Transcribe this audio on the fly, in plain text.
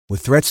With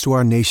threats to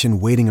our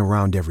nation waiting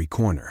around every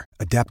corner,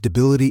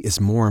 adaptability is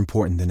more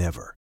important than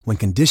ever. When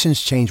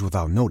conditions change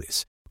without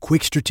notice,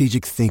 quick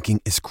strategic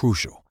thinking is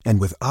crucial.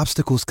 And with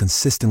obstacles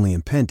consistently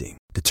impending,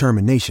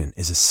 determination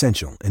is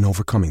essential in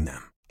overcoming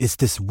them. It's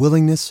this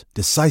willingness,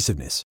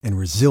 decisiveness, and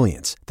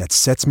resilience that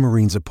sets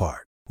Marines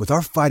apart. With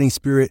our fighting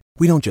spirit,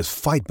 we don't just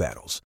fight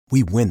battles,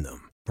 we win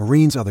them.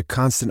 Marines are the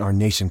constant our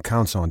nation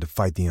counts on to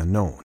fight the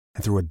unknown.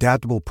 And through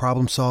adaptable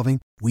problem solving,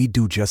 we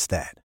do just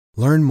that.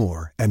 Learn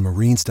more at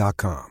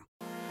marines.com.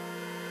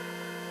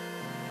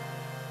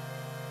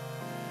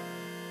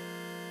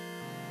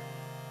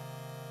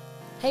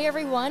 Hey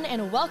everyone,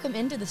 and welcome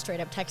into the Straight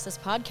Up Texas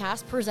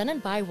podcast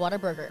presented by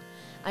Whataburger.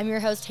 I'm your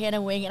host,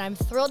 Hannah Wing, and I'm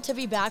thrilled to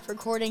be back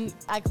recording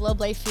at Globe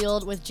Life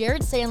Field with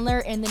Jared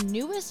Sandler and the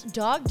newest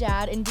dog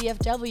dad in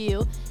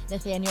DFW,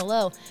 Nathaniel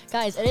Lowe.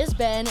 Guys, it has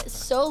been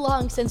so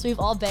long since we've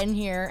all been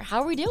here.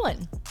 How are we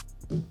doing?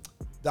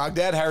 Dog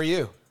dad, how are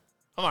you?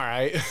 I'm all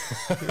right.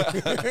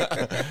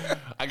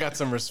 I got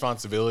some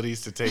responsibilities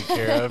to take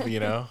care of,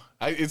 you know.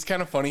 It's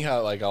kind of funny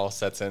how it like all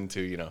sets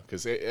into, you know,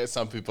 because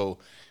some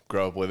people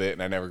grow up with it,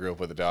 and I never grew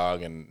up with a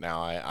dog, and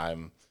now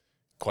I'm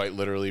quite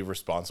literally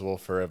responsible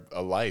for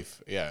a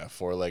life, a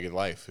four-legged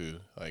life who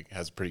like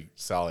has a pretty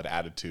solid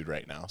attitude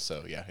right now.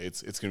 So yeah,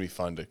 it's gonna be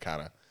fun to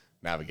kind of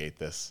navigate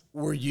this.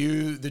 Were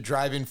you the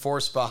driving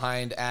force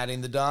behind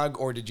adding the dog,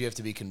 or did you have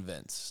to be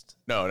convinced?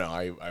 No,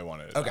 I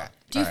wanted it. Okay.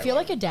 Do you feel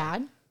like a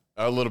dad?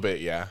 A little bit,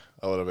 yeah.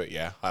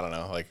 I don't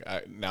know. Like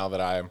now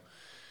that I'm,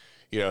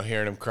 you know,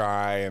 hearing him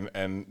cry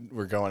and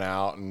we're going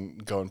out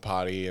and going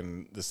potty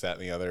and this, that,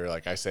 and the other.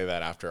 Like I say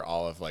that after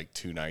all of like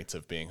 2 nights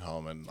of being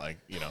home and like,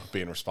 you know,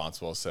 being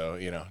responsible. So,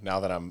 you know, now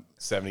that I'm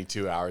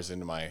 72 hours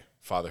into my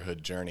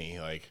fatherhood journey,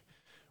 like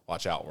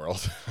watch out,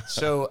 world.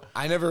 So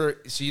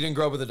you didn't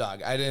grow up with a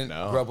dog. I didn't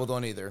grow up with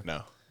one either.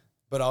 No.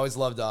 But I always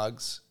loved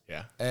dogs.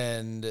 Yeah.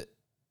 And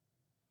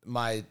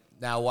my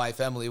now wife,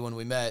 Emily, when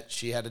we met,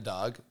 she had a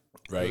dog.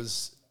 Right. He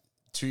was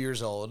 2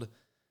 years old.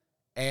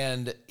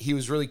 And he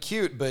was really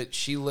cute, but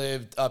she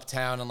lived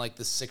uptown on like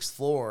the 6th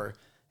floor,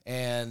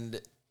 and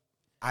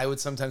I would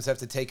sometimes have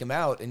to take him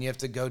out, and you have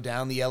to go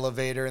down the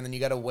elevator, and then you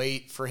got to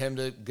wait for him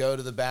to go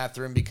to the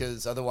bathroom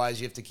because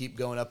otherwise you have to keep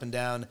going up and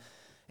down.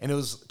 And it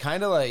was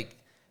kind of like,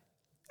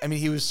 I mean,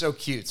 he was so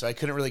cute, so I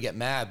couldn't really get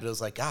mad, but it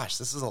was like, gosh,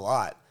 this is a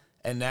lot.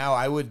 And now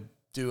I would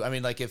do, I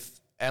mean, like if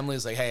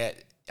Emily's like, hey,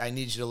 I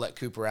need you to let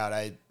Cooper out,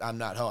 I'm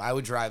not home, I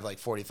would drive like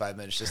 45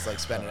 minutes just like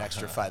spend an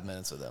extra 5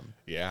 minutes with him.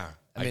 Yeah.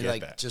 I mean,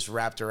 like, that. just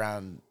wrapped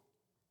around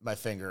my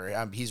finger.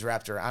 I'm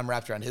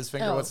wrapped around his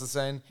finger. Oh. What's the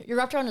saying? You're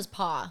wrapped around his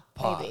paw,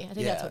 Paw. maybe. I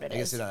think that's what it is. I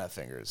guess he don't have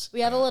fingers.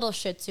 We have a little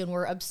Shih Tzu, and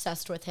we're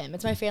obsessed with him.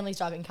 It's my family's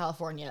dog in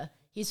California.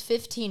 He's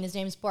 15. His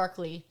name's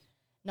Barkley.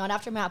 Not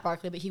after Matt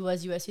Barkley, but he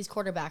was USC's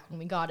quarterback when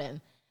we got him.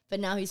 But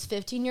now he's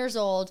 15 years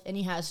old, and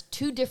he has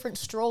 2 different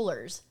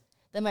strollers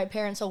that my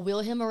parents will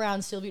wheel him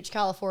around Seal Beach,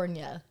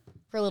 California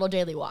for little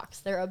daily walks.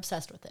 They're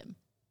obsessed with him.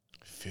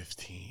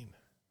 15.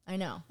 I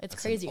know. It's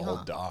That's crazy, an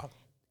old dog.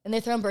 And they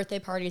throw him birthday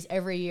parties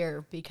every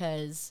year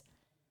because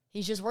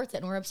he's just worth it,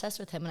 and we're obsessed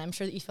with him. And I'm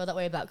sure that you feel that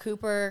way about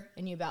Cooper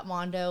and you about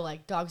Mondo.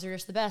 Like, dogs are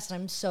just the best, and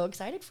I'm so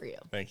excited for you.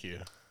 Thank you.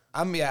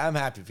 I'm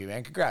happy for you,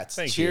 man. Congrats.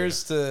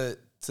 Cheers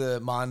to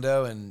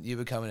Mondo and you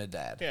becoming a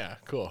dad. Yeah,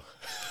 cool.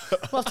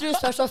 We'll have to do a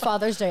special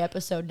Father's Day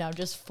episode now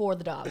just for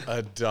the dog.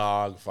 A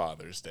dog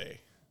Father's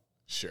Day.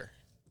 Sure.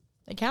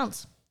 It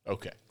counts.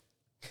 Okay.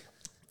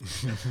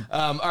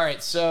 All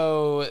right,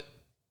 so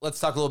let's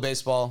talk a little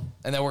baseball,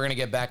 and then we're going to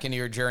get back into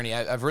your journey.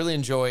 I've really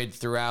enjoyed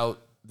throughout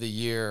the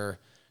year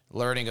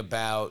learning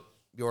about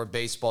your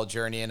baseball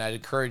journey, and I'd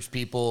encourage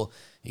people,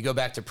 you go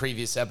back to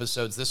previous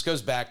episodes. This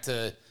goes back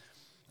to,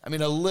 I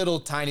mean, a little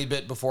tiny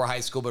bit before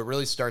high school, but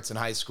really starts in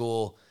high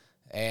school,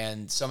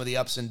 and some of the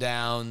ups and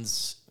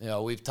downs. You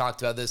know, we've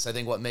talked about this. I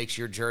think what makes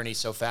your journey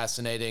so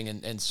fascinating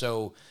and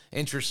so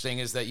interesting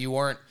is that you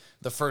weren't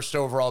the first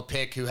overall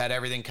pick who had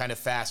everything kind of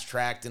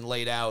fast-tracked and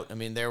laid out. I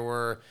mean, there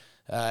were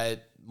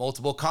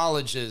multiple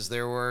colleges.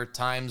 There were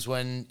times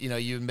when, you know,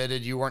 you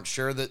admitted you weren't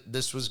sure that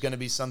this was going to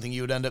be something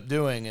you would end up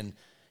doing. And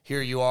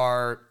here you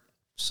are,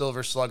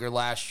 Silver Slugger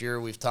last year.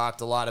 We've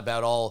talked a lot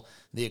about all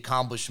the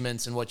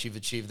accomplishments and what you've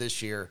achieved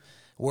this year.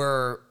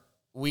 Where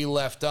we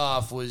left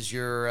off was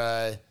your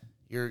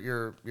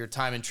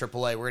time in AAA.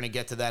 We're going to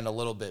get to that in a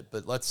little bit,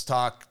 but let's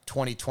talk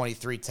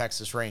 2023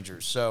 Texas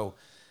Rangers. So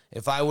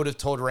if I would have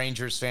told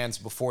Rangers fans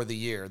before the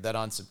year that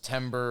on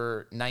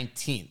September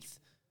 19th,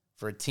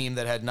 for a team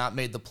that had not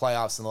made the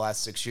playoffs in the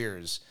last 6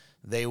 years,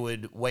 they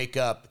would wake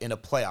up in a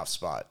playoff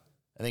spot,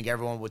 I think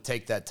everyone would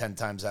take that 10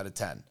 times out of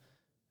 10.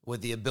 With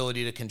the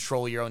ability to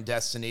control your own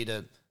destiny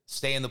to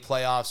stay in the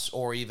playoffs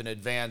or even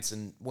advance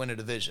and win a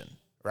division,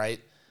 right?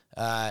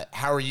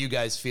 How are you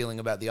guys feeling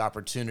about the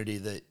opportunity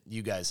that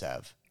you guys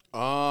have?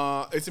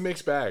 It's a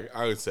mixed bag,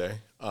 I would say,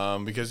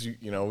 because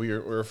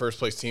we're a first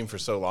place team for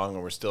so long,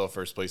 and we're still a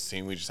first place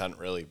team. We just hadn't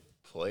really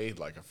played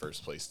like a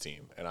first place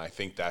team, and I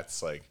think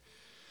that's like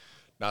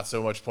not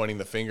so much pointing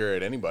the finger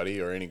at anybody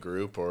or any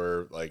group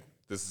or like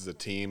this is a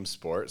team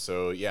sport.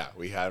 So yeah,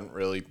 we haven't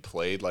really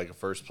played like a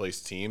first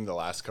place team the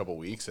last couple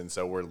weeks. And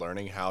so we're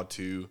learning how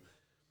to,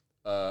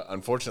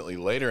 unfortunately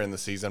later in the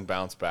season,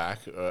 bounce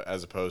back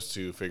as opposed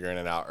to figuring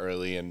it out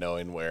early and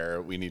knowing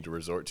where we need to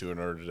resort to in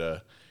order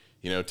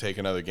to, take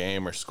another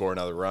game or score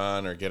another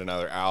run or get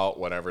another out,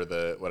 whatever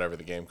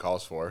the game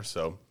calls for.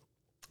 So,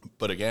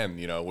 but again,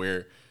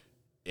 we're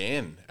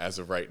in as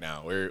of right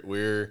now.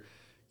 We're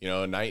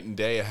night and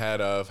day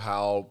ahead of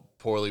how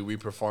poorly we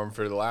performed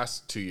for the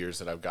last 2 years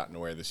that I've gotten to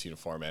wear this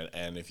uniform.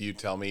 And if you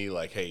tell me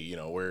like, hey,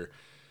 we're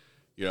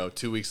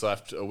 2 weeks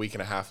left, a week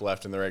and a half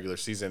left in the regular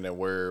season, and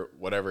we're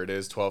whatever it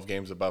is, 12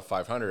 games above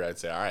 500, I'd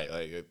say, all right,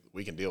 like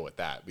we can deal with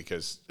that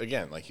because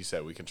again, like you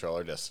said, we control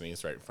our destiny.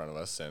 It's right in front of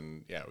us,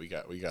 and yeah, we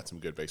got some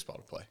good baseball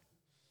to play.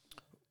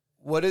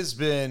 What has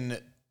been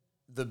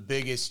the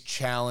biggest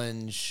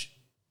challenge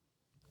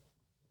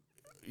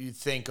you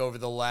think over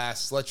the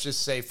last, let's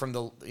just say from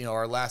the,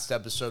 our last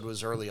episode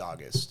was early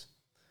August.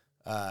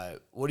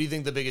 What do you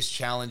think the biggest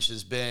challenge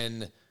has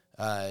been,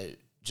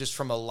 just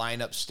from a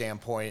lineup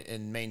standpoint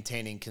in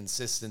maintaining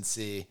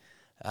consistency?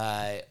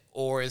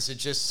 Or is it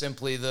just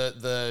simply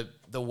the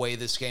way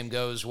this game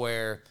goes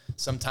where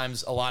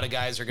sometimes a lot of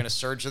guys are going to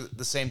surge at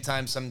the same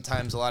time.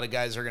 Sometimes a lot of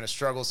guys are going to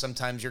struggle.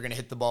 Sometimes you're going to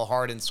hit the ball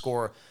hard and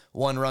score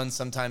 1 run.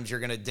 Sometimes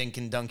you're going to dink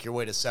and dunk your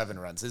way to 7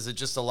 runs. Is it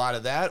just a lot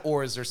of that,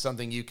 or is there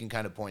something you can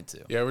kind of point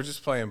to? Yeah, we're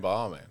just playing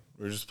ball, man.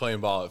 We're just playing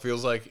ball. It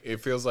feels like,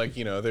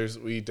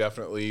 we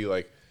definitely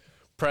like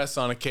press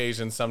on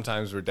occasion.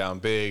 Sometimes we're down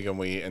big and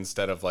we,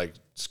 instead of like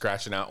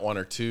scratching out 1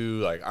 or 2,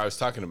 like I was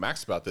talking to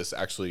Max about this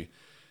actually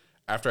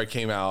after I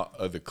came out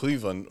of the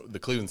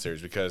Cleveland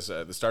series, because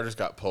the starters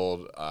got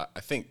pulled, I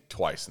think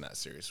twice in that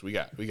series. We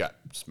got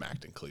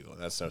smacked in Cleveland.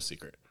 That's no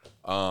secret.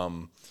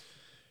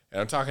 And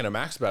I'm talking to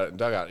Max about it in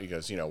dugout. He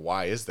goes,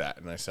 why is that?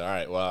 And I said, all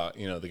right, well,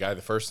 the guy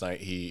the first night,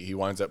 he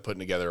winds up putting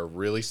together a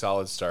really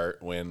solid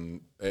start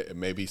when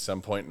maybe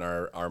some point in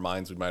our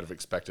minds we might have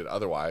expected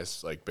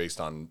otherwise, like based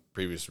on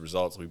previous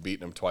results. We've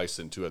beaten him twice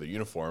in 2 other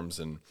uniforms,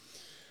 and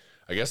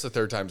I guess the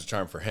third time's a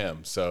charm for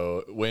him.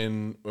 So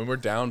when we're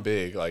down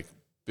big, like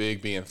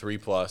big being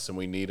 3+, and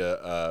we need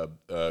a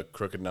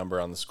crooked number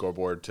on the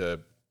scoreboard to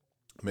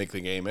make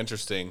the game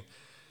interesting,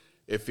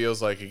 it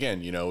feels like, again,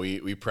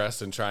 we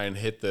press and try and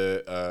hit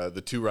the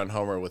 2-run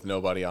homer with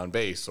nobody on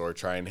base, or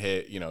try and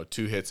hit,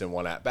 2 hits in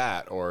 1 at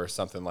bat or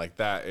something like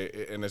that.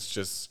 And it's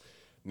just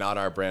not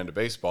our brand of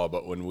baseball.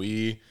 But when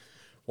we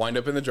wind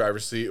up in the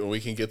driver's seat, when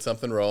we can get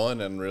something rolling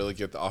and really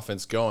get the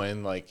offense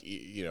going, like,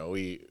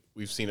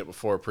 we've seen it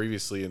before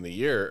previously in the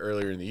year,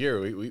 earlier in the year,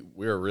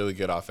 we're a really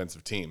good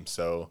offensive team.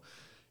 So,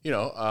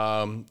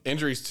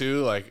 injuries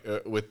too, like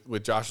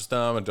with Josh's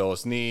thumb and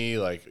Dolis knee,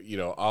 like,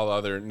 all the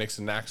other nicks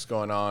and knacks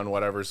going on,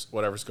 whatever's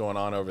going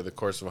on over the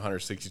course of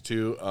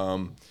 162.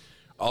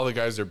 All the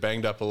guys are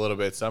banged up a little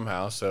bit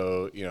somehow.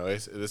 So,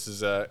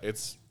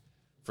 it's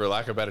for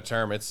lack of a better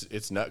term,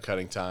 it's nut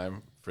cutting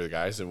time for the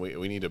guys, and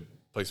we need to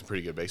play some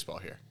pretty good baseball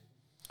here.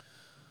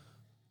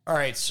 All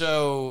right.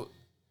 So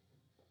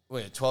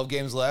 12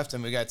 games left,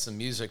 and we got some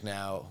music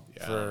now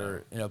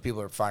for,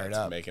 people are fired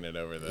up. Making it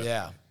over the.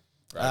 Yeah.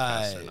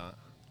 Or not.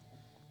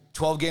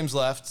 12 games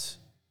left,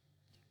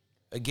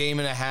 a game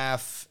and a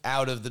half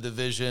out of the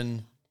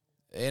division,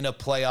 in a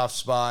playoff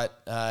spot,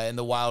 in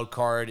the wild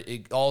card,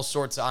 all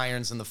sorts of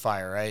irons in the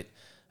fire, right?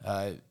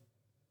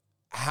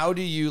 How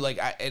do you,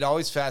 it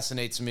always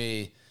fascinates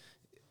me,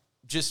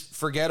 just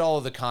forget all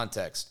of the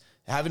context.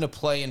 Having to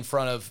play in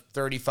front of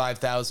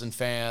 35,000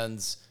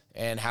 fans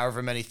and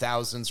however many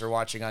thousands are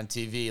watching on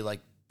TV,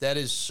 that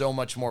is so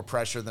much more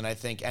pressure than I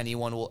think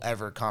anyone will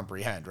ever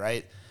comprehend,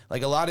 right?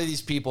 Like, a lot of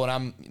these people, and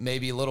I'm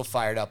maybe a little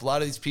fired up, a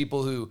lot of these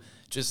people who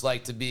just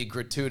like to be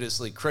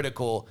gratuitously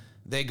critical,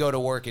 they go to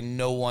work and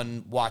no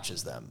one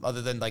watches them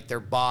other than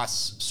their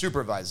boss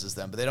supervises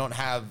them, but they don't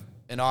have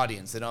an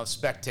audience. They don't have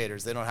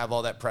spectators. They don't have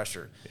all that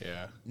pressure.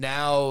 Yeah.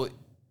 Now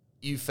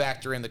you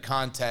factor in the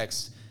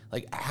context.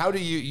 How do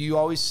you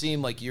always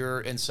seem like you're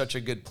in such a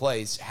good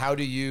place. How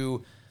do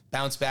you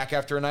bounce back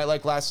after a night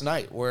like last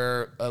night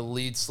where a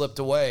lead slipped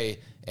away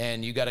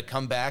and you got to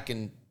come back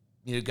and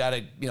you got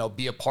to,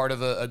 be a part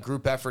of a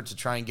group effort to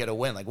try and get a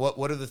win?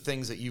 What are the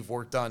things that you've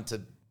worked on to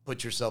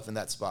put yourself in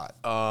that spot?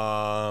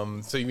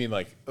 So you mean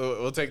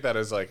we'll take that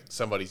as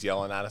somebody's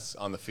yelling at us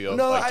on the field?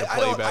 No, to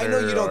play better, I know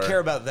you don't care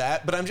about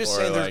that, but I'm just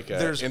saying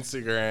there's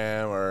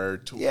Instagram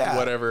or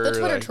whatever. The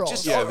Twitter troll.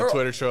 The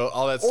Twitter troll,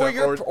 all that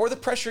stuff. Or the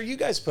pressure you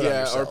guys put on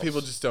yourselves. Or people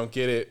just don't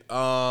get it.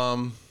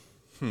 Well,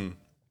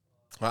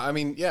 I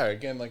mean,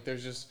 again,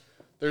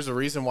 there's a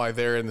reason why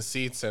they're in the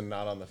seats and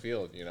not on the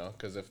field,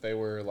 because if they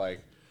were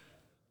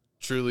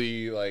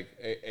truly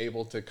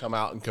able to come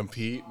out and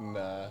compete and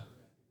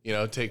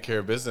take care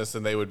of business,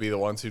 then they would be the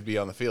ones who'd be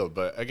on the field.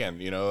 But again,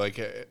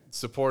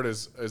 support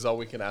is all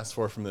we can ask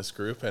for from this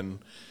group, and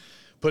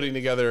putting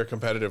together a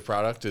competitive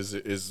product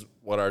is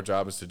what our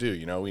job is to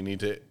do. We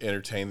need to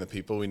entertain the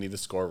people, we need to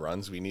score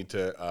runs, we need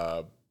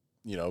to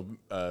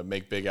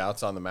make big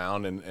outs on the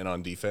mound and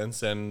on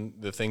defense, and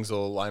the things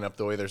will line up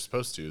the way they're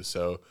supposed to.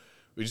 So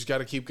we just got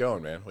to keep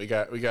going, man. We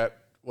got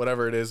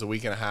whatever it is, a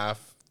week and a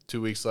half,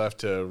 2 weeks left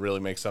to really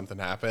make something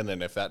happen.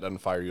 And if that doesn't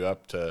fire you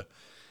up to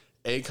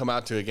A, come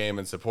out to a game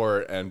and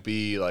support, and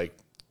B, like,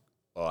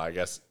 well, I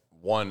guess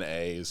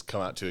 1A is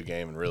come out to a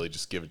game and really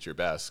just give it your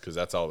best, because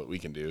that's all that we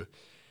can do.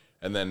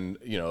 And then,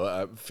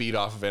 feed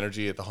off of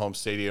energy at the home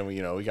stadium.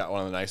 We got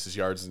one of the nicest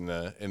yards in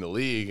the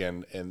league,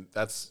 and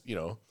that's,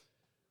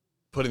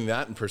 putting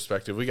that in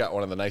perspective, we got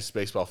one of the nicest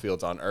baseball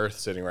fields on earth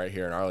sitting right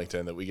here in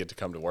Arlington that we get to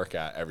come to work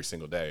at every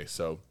single day.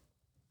 So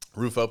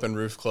roof open,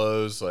 roof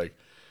closed, like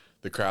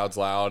the crowd's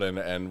loud,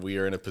 and we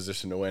are in a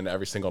position to win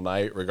every single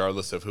night,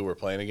 regardless of who we're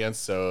playing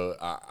against. So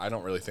I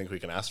don't really think we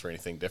can ask for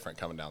anything different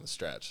coming down the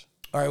stretch.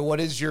 All right, what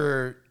is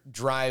your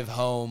drive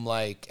home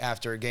like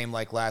after a game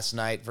like last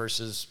night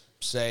versus,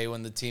 say,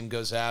 when the team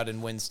goes out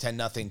and wins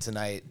 10-0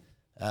 tonight?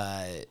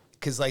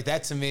 Because like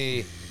that to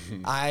me,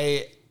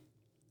 I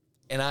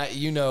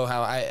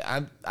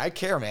how I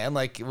care, man.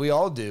 Like we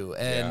all do,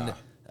 and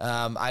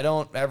I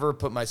don't ever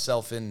put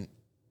myself in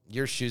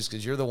your shoes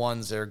because you're the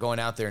ones that are going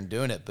out there and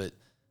doing it. But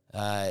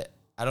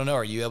I don't know.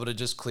 Are you able to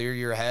just clear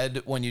your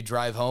head when you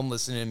drive home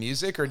listening to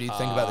music, or do you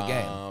think about the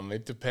game?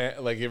 It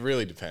depends. Like it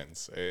really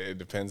depends. It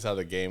depends how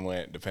the game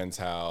went. It depends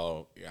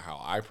how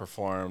I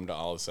performed.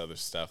 All this other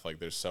stuff. Like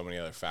there's so many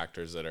other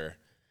factors that are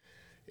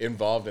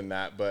involved in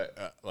that.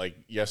 But like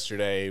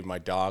yesterday, my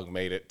dog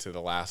made it to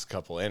the last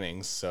couple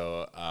innings.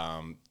 So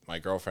my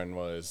girlfriend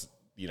was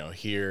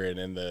here and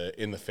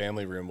in the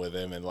family room with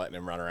him and letting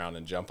him run around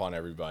and jump on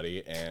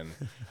everybody. And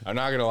I'm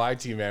not gonna lie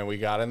to you, man, we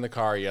got in the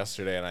car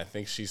yesterday and I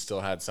think she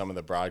still had some of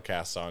the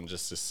broadcasts on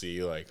just to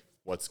see like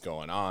what's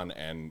going on,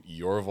 and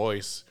your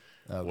voice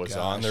was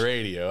on the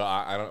radio.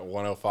 I don't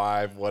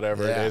 105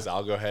 whatever it is,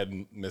 I'll go ahead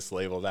and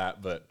mislabel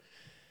that, but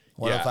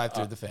 105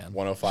 through the fan.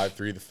 105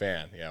 through the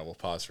fan. Yeah, we'll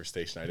pause for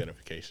station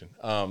identification.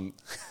 I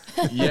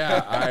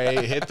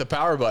hit the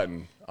power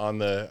button on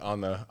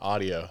the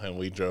audio, and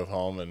we drove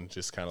home and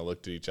just kind of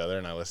looked at each other,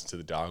 and I listened to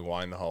the dog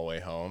whine the whole way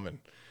home and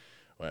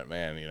went,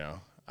 man,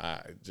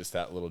 just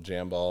that little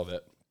jam ball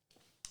that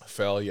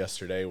fell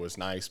yesterday was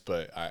nice,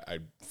 but I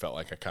felt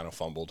like I kind of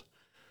fumbled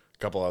a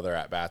couple other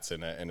at-bats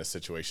in a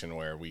situation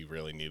where we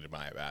really needed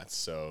my at-bats.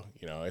 So,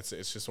 it's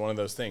just one of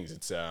those things.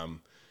 It's,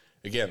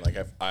 again, like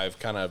I've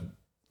kind of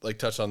like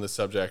touched on this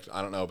subject,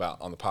 I don't know about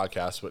on the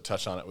podcast, but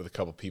touched on it with a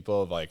couple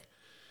people of like,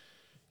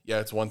 yeah,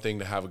 it's one thing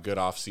to have a good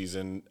off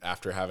season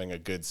after having a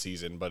good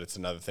season, but it's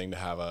another thing to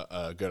have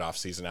a good off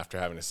season after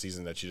having a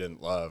season that you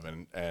didn't love.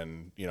 And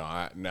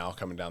I now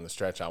coming down the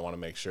stretch, I want to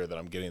make sure that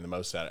I'm getting the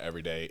most out of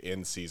every day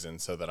in season,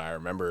 so that I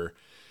remember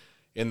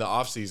in the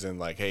off season,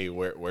 like, hey,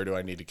 where do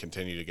I need to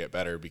continue to get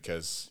better?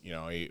 Because,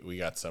 we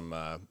got some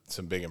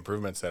big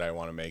improvements that I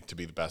want to make to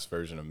be the best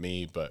version of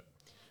me, but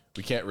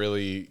we can't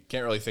really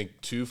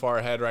think too far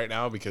ahead right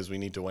now because we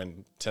need to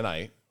win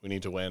tonight. We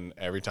need to win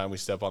every time we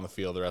step on the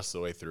field the rest of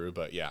the way through.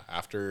 But yeah,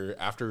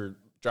 after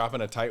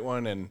dropping a tight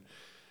one and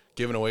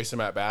giving away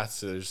some at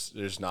bats,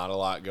 there's not a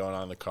lot going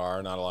on in the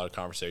car, not a lot of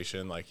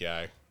conversation. Like, yeah,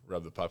 I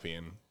rubbed the puppy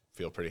and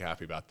feel pretty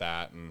happy about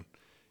that. And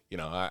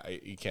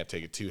you can't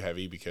take it too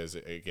heavy because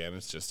again,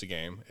 it's just a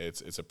game.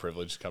 It's a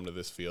privilege to come to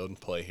this field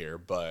and play here,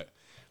 but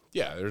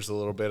yeah, there's a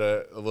little bit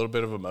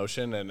of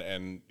emotion,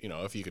 and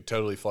if you could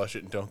totally flush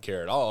it and don't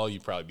care at all,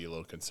 you'd probably be a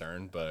little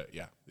concerned. But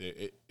yeah,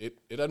 it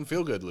doesn't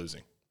feel good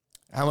losing.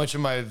 How much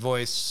of my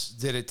voice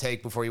did it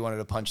take before you wanted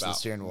to punch the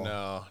steering wheel?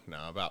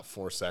 No, about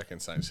 4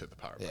 seconds. I just hit the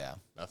power button. Yeah,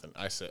 nothing.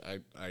 I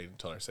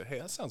told her, I said, hey,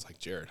 that sounds like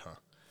Jared,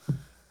 huh?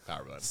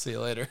 Power button. See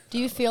you later. Do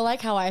you feel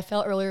like how I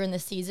felt earlier in the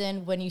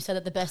season when you said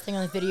that the best thing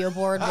on the video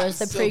board was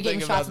the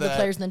pregame shots of the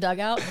players in the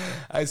dugout?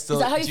 Is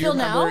that how you feel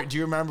now? Do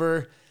you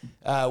remember?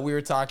 We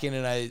were talking,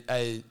 and I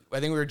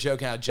think we were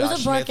joking how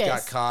Josh Smith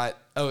got caught.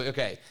 Oh,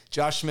 okay.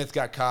 Josh Smith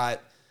got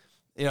caught.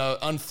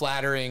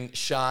 Unflattering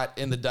shot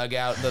in the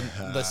dugout,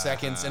 the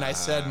seconds. And I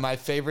said my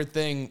favorite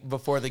thing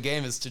before the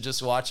game is to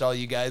just watch all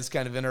you guys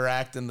kind of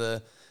interact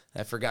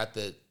I forgot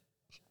that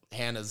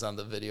Hannah's on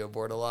the video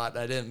board a lot.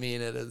 I didn't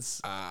mean it as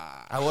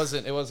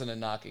it wasn't a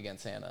knock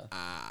against Hannah.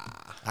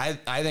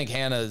 I think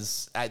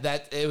Hannah's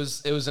it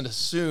was an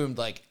assumed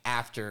like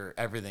after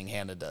everything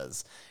Hannah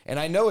does. And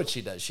I know what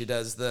she does. She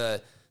does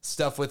the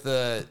stuff with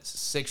the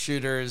 6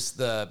 shooters,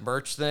 the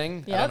merch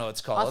thing. Yep. I don't know what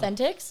it's called.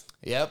 Authentics?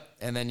 Yep.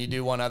 And then you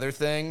do one other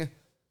thing.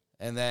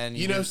 And then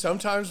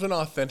sometimes when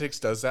Authentics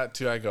does that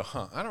too, I go,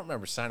 I don't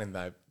remember signing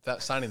that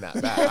bat.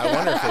 I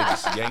wonder if they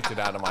just yanked it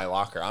out of my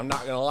locker. I'm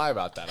not gonna lie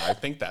about that. I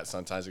think that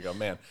sometimes. I go,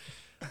 man,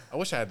 I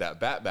wish I had that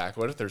bat back.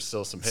 What if there's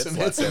still some hits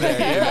left in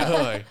there?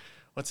 Like,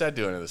 what's that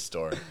doing to the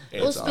store?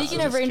 Well,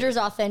 speaking of Rangers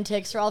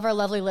Authentics, for all of our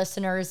lovely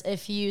listeners,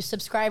 if you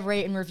subscribe,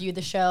 rate, and review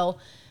the show,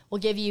 we'll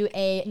give you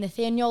a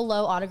Nathaniel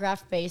Lowe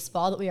autographed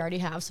baseball that we already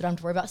have, so don't have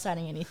to worry about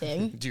signing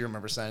anything. Do you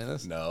remember signing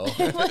this? No.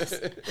 I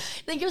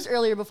think it was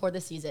earlier before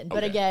the season.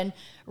 But again,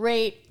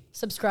 rate,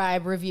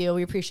 subscribe, review.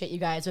 We appreciate you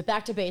guys. But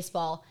back to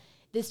baseball.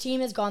 This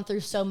team has gone through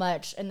so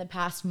much in the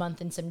past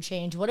month and some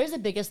change. What is the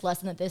biggest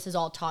lesson that this has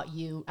all taught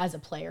you as a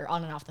player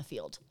on and off the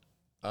field?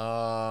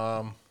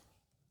 I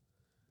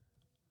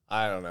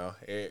don't know.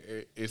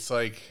 It's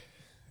like,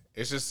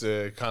 it's just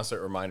a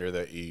constant reminder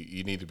that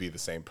you need to be the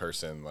same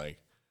person, like,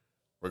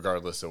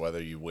 regardless of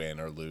whether you win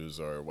or lose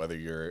or whether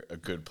you're a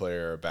good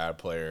player or a bad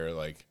player,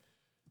 like,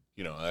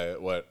 you know,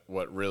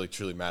 what really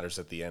truly matters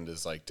at the end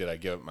is like, did I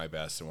give it my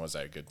best and was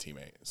I a good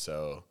teammate?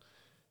 So,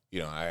 you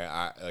know,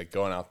 I like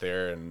going out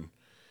there and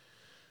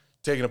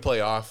taking a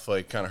play off,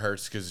 like, kind of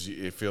hurts because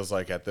it feels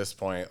like at this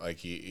point,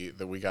 like,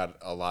 that we got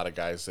a lot of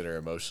guys that are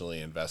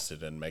emotionally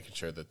invested in making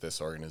sure that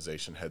this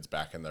organization heads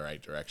back in the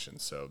right direction.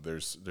 So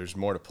there's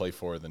more to play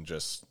for than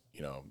just,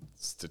 you know,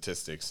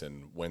 statistics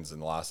and wins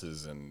and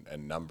losses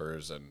and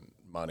numbers and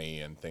money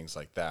and things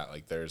like that.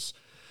 Like, there's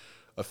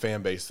a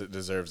fan base that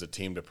deserves a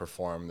team to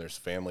perform. There's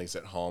families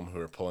at home who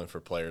are pulling for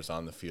players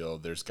on the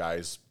field. There's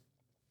guys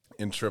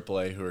in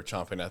AAA who are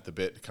chomping at the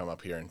bit to come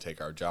up here and take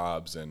our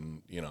jobs.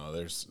 And, you know,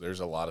 there's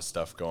a lot of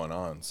stuff going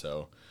on.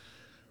 So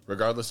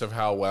regardless of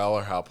how well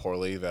or how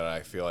poorly that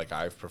I feel like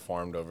I've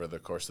performed over the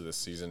course of this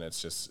season,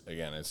 it's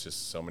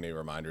just so many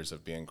reminders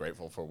of being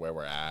grateful for where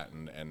we're at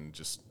and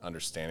just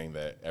understanding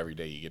that every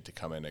day you get to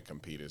come in and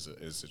compete is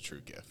a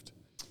true gift.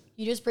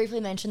 You just briefly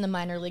mentioned the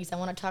minor leagues. I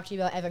want to talk to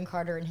you about Evan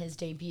Carter and his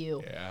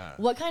debut. Yeah.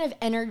 What kind of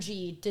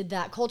energy did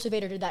that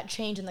cultivate or did that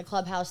change in the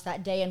clubhouse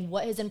that day, and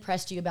what has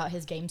impressed you about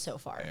his game so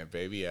far? Yeah,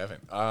 baby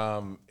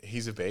Evan.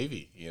 He's a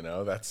baby, you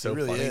know. That's so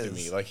really funny is. to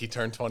me. Like, he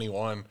turned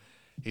 21.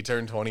 He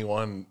turned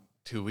 21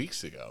 2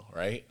 weeks ago,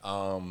 right?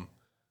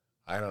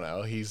 I don't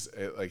know. He's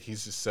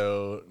just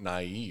so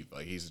naive.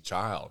 Like, he's a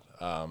child.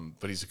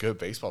 But he's a good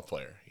baseball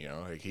player, you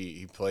know. Like,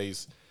 he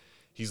plays.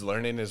 He's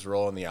learning his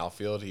role in the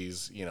outfield.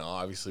 He's, you know,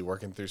 obviously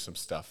working through some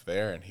stuff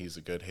there, and he's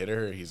a good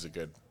hitter. He's a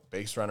good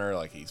base runner.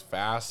 Like, he's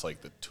fast.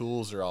 Like, the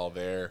tools are all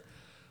there.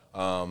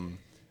 And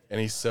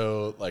he's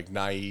so, like,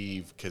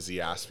 naive because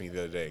he asked me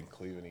the other day in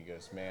Cleveland, he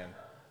goes, man,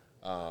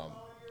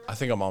 I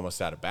think I'm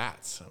almost out of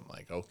bats. I'm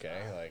like,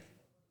 okay, like,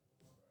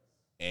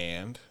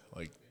 and,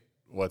 like,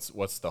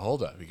 what's the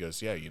holdup? He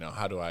goes, yeah, you know,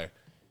 how do I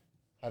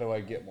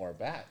get more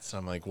bats?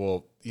 I'm like,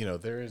 well, you know,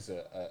 there is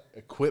a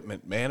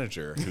equipment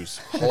manager whose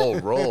whole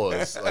role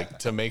is like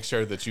to make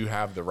sure that you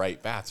have the right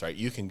bats, right?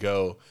 You can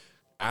go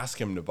ask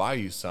him to buy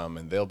you some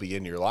and they'll be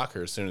in your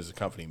locker as soon as the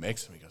company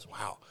makes them. He goes,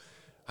 wow,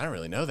 I don't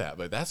really know that,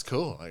 but that's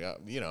cool. Like,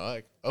 you know,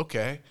 like,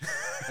 okay.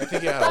 I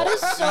think, yeah. That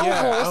is so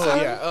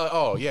wholesome.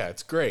 Oh, yeah,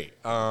 it's great.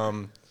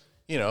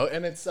 You know,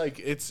 and it's like,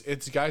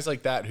 it's guys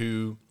like that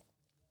who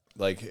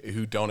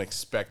don't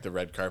expect the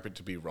red carpet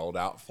to be rolled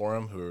out for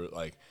them, who are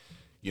like,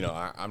 you know,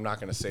 I'm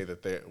not going to say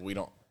that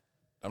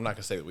I'm not going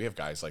to say that we have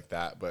guys like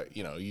that, but,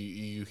 you know,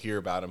 you hear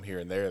about them here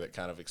and there that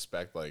kind of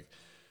expect, like,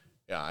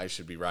 yeah, I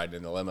should be riding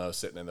in the limo,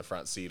 sitting in the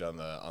front seat on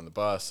the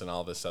bus and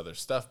all this other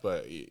stuff.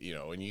 But, you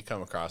know, when you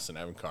come across an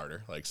Evan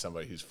Carter, like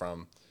somebody who's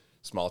from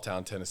small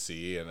town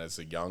Tennessee and as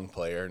a young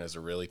player and as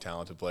a really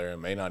talented player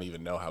and may not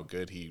even know how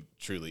good he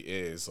truly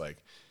is, like,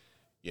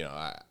 you know,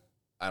 I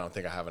don't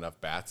think I have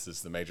enough bats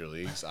as the major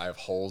leagues. I have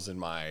holes in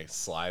my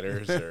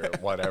sliders or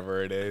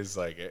whatever it is.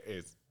 Like,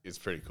 it's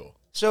pretty cool.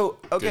 So,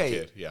 okay,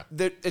 Good kid,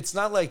 yeah. It's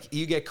not like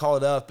you get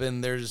called up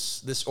and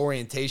there's this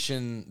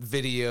orientation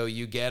video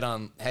you get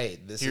on, hey,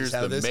 Here's is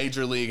how the this...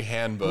 major league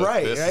handbook.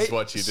 Right, This right? is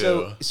what you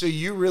do. So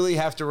you really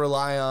have to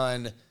rely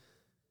on,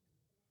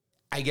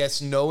 I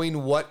guess,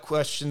 knowing what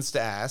questions to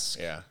ask,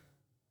 Yeah.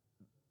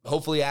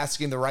 hopefully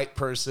asking the right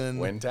person.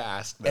 When to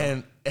ask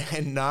them.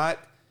 And not...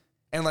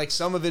 And, like,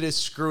 some of it is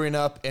screwing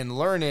up and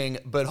learning,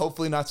 but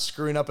hopefully not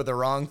screwing up at the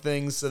wrong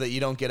things so that you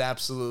don't get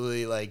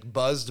absolutely, like,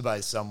 buzzed by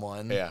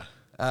someone. Yeah.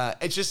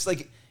 It's just,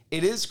 like,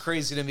 it is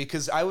crazy to me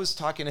because I was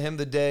talking to him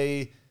the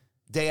day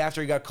after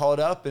he got called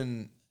up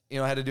and, you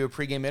know, had to do a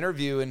pregame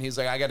interview, and he's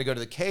like, I got to go to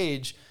the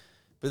cage.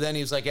 But then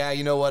he was like, yeah,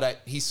 you know what?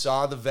 He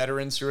saw the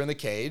veterans who are in the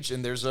cage,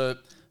 and there's a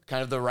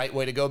kind of the right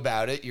way to go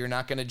about it. You're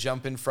not going to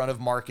jump in front of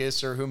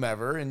Marcus or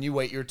whomever, and you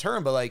wait your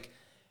turn. But, like,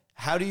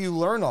 how do you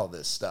learn all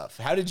this stuff?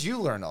 How did you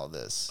learn all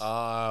this?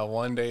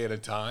 One day at a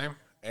time,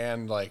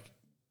 and like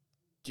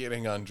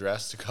getting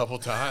undressed a couple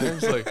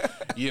times. Like,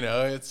 you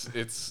know,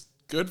 it's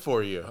good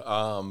for you.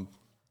 Long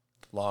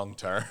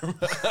term.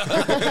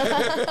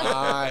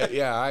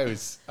 I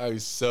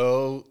was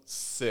so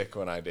sick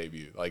when I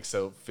debuted, like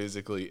so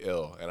physically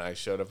ill, and I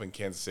showed up in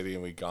Kansas City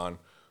and we'd gone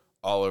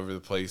all over the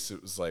place.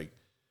 It was like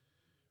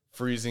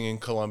freezing in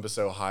Columbus,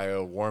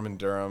 Ohio, warm in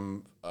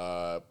Durham,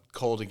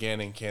 cold again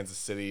in Kansas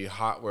City,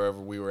 hot wherever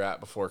we were at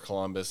before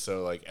Columbus.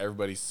 So like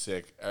everybody's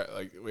sick.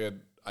 Like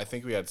I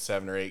think we had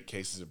 7 or 8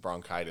 cases of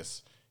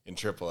bronchitis in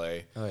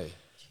AAA. Oh,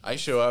 I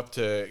show up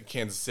to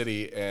Kansas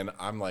City and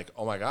I'm like,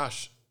 oh my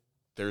gosh,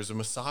 there's a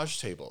massage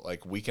table.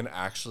 Like we can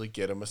actually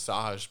get a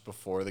massage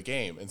before the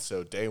game. And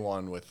so day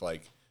one with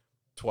like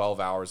 12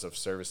 hours of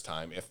service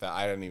time,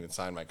 I didn't even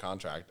sign my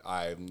contract,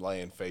 I'm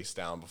laying face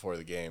down before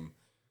the game,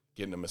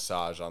 getting a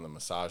massage on the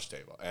massage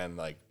table. And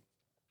like,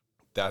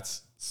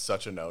 that's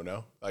such a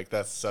no-no. Like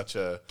that's such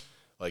a,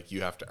 like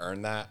you have to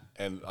earn that.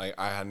 And I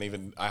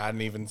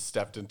hadn't even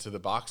stepped into the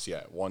box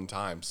yet one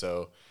time.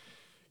 So,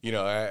 you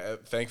know,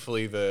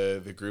 thankfully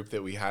the group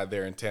that we had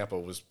there in Tampa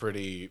was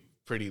pretty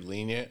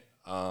lenient.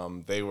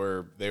 They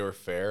were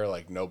fair.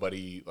 Like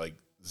nobody like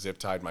zip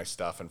tied my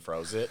stuff and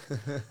froze it.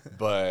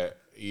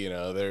 But you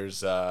know,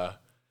 there's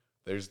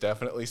There's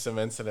definitely some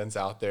incidents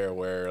out there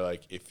where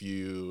like if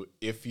you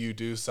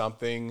do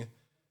something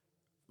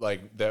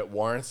like that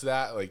warrants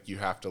that, like you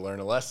have to learn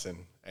a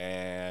lesson.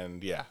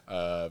 And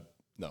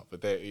no,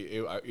 but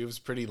it was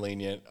pretty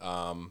lenient.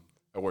 I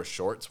wore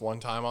shorts one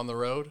time on the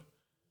road.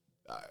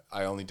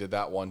 I only did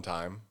that one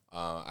time.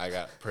 I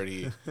got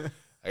pretty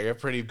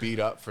beat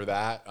up for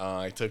that.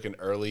 I took an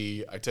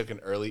early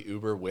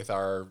Uber with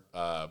our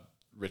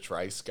Rich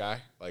Rice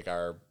guy, like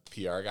our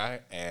PR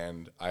guy,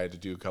 and I had to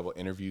do a couple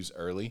interviews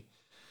early.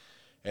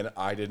 And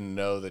I didn't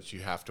know that you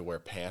have to wear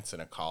pants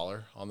and a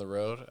collar on the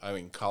road. I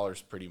mean,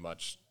 collar's pretty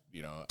much,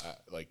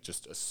 like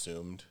just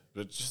assumed,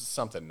 but just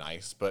something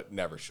nice, but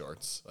never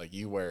shorts. Like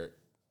you wear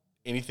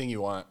anything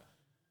you want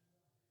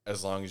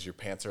as long as your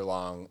pants are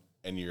long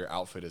and your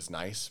outfit is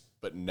nice,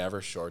 but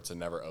never shorts and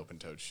never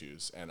open-toed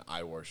shoes. And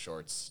I wore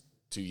shorts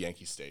to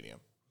Yankee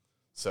Stadium.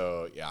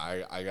 So, yeah,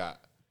 I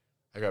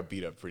got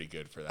beat up pretty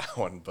good for that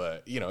one.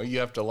 But, you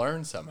have to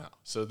learn somehow.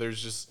 So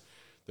there's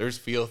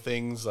feel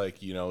things like,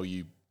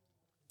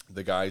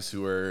 the guys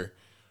who are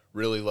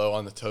really low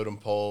on the totem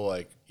pole,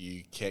 like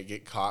you can't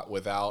get caught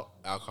without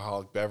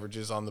alcoholic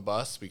beverages on the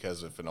bus,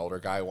 because if an older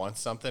guy wants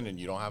something and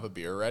you don't have a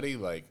beer ready,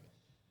 like,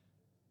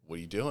 what are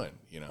you doing?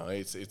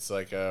 It's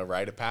like a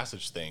rite of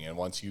passage thing. And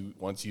once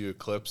you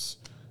eclipse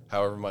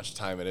however much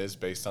time it is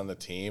based on the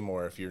team,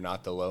 or if you're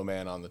not the low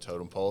man on the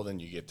totem pole, then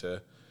you get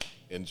to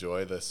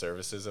enjoy the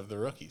services of the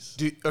rookies.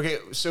 Okay,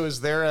 so is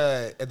there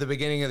at the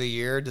beginning of the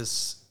year,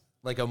 does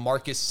like a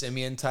Marcus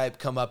Simeon type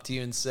come up to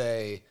you and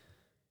say,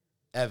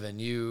 Evan,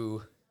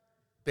 you,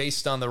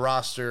 based on the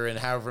roster and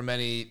however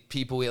many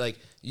people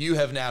you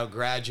have now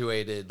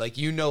graduated, like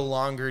you no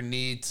longer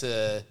need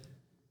to,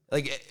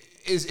 like,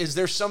 is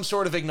there some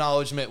sort of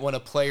acknowledgement when a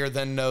player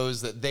then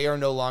knows that they are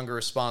no longer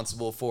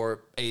responsible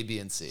for A, B,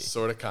 and C?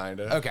 Sort of,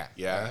 kind of. Okay.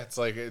 Yeah, it's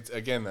like,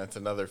 again, that's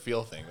another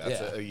feel thing.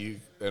 That's you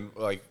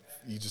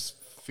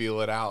just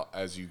feel it out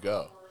as you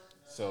go.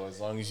 So as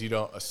long as you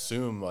don't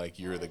assume like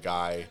you're the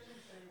guy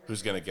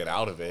who's going to get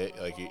out of it,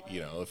 like,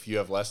 if you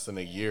have less than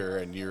a year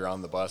and you're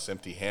on the bus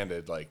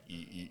empty-handed, like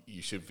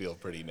you should feel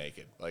pretty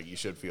naked. Like you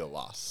should feel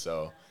lost.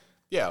 So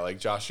yeah, like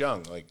Josh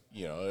Young, like,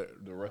 the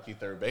rookie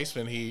third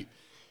baseman,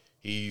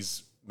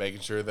 he's making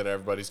sure that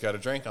everybody's got a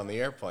drink on the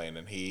airplane,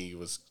 and he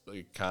was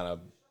kind of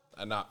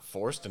not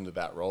forced into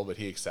that role, but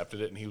he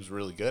accepted it, and he was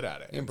really good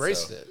at it. He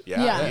embraced it.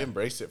 Yeah, he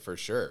embraced it for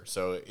sure.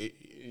 So,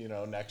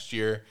 next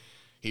year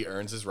he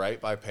earns his right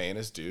by paying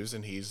his dues,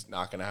 and he's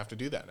not going to have to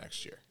do that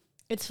next year.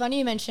 It's funny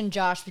you mentioned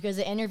Josh, because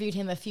I interviewed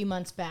him a few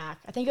months back.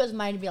 I think it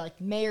might be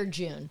like May or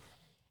June.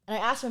 And I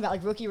asked him about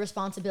like rookie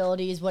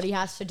responsibilities, what he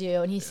has to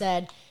do. And he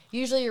said,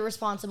 usually you're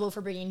responsible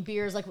for bringing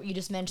beers, like what you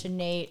just mentioned,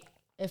 Nate,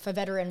 if a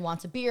veteran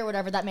wants a beer,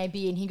 whatever that may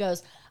be. And he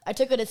goes, I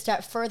took it a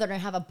step further and I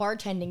have a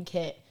bartending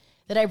kit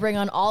that I bring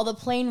on all the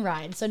plane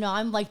rides. So now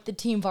I'm like the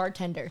team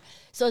bartender.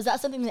 So is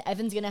that something that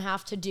Evan's going to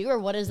have to do, or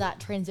what does that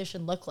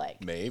transition look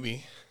like?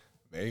 Maybe.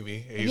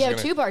 You have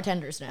two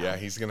bartenders now. Yeah,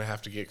 he's going to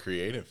have to get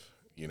creative.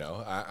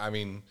 I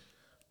mean,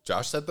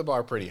 Josh set the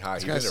bar pretty high.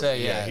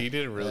 He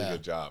did a really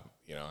good job.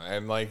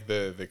 And like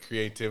the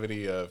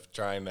creativity of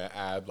trying to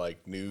add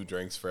like new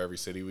drinks for every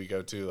city we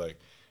go to, like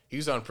he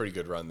was on a pretty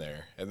good run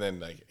there. And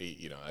then like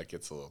it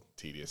gets a little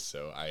tedious,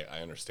 so I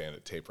understand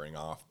it tapering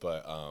off.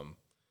 But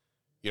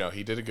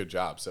he did a good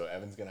job. So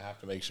Evan's gonna have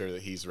to make sure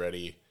that he's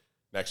ready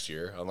next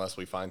year, unless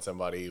we find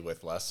somebody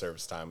with less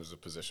service time as a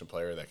position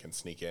player that can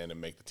sneak in and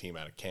make the team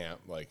out of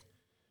camp. But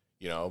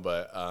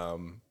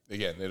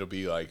again, it'll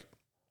be like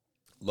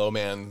low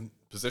man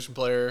position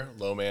player,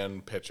 low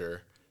man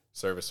pitcher,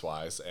 service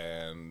wise,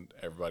 and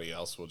everybody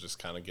else will just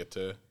kind of get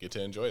to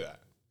enjoy that.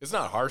 It's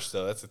not harsh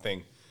though. That's the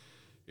thing.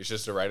 It's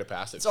just a rite of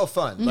passage. It's all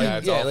fun.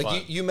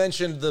 Fun. You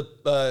mentioned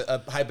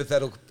the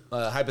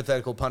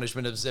hypothetical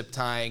punishment of zip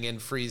tying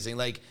and freezing.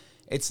 Like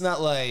it's not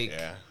like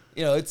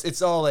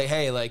it's all like,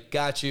 hey, like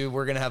got you.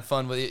 We're gonna have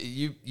fun with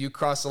you. You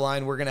cross the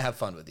line. We're gonna have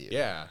fun with you.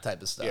 Yeah,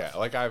 type of stuff. Yeah,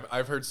 like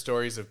I've heard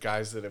stories of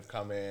guys that have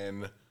come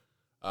in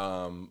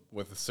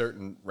with a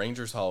certain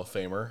Rangers Hall of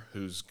Famer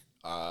who's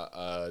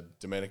a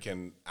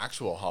Dominican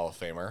actual Hall of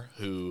Famer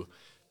who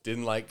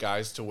didn't like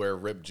guys to wear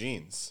ripped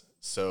jeans.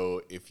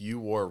 So if you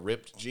wore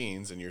ripped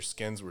jeans and your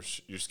skin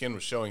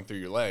was showing through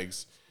your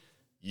legs,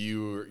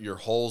 your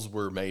holes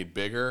were made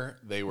bigger.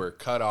 They were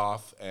cut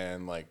off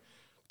and like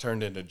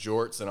turned into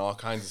jorts and all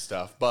kinds of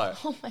stuff. But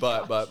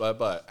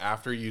but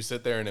after you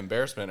sit there in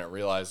embarrassment and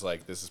realize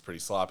like this is pretty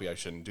sloppy, I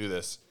shouldn't do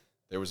this,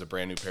 there was a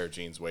brand new pair of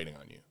jeans waiting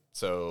on you.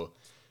 So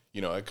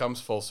it comes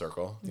full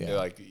circle.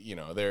 Yeah.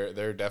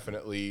 They're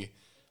definitely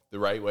the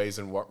right ways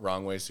and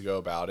wrong ways to go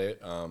about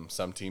it.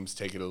 Some teams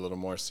take it a little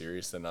more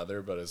serious than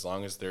other, but as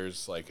long as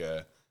there's like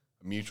a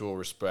mutual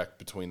respect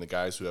between the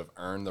guys who have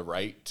earned the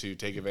right to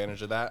take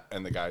advantage of that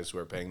and the guys who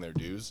are paying their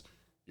dues,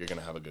 you're going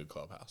to have a good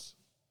clubhouse.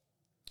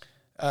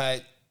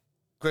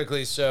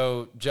 Quickly,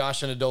 so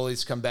Josh and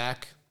Adolis come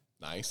back.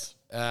 Nice.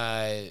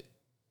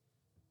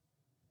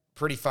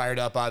 Pretty fired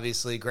up,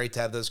 obviously. Great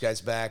to have those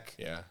guys back.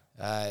 Yeah.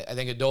 I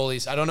think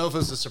Adolis, I don't know if it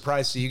was a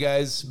surprise to you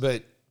guys,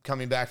 but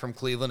coming back from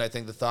Cleveland, I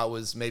think the thought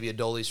was maybe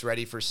Adolis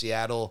ready for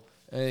Seattle.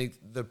 I think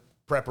the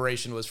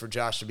preparation was for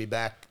Josh to be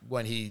back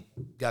when he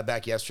got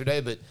back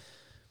yesterday. But,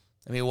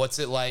 I mean, what's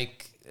it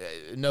like?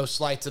 No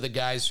slight to the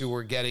guys who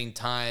were getting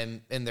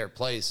time in their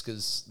place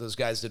because those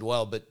guys did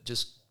well, but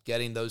just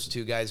getting those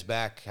two guys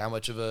back, how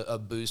much of a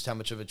boost, how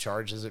much of a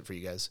charge is it for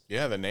you guys?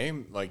 Yeah, the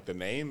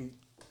name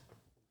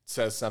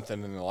says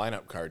something in the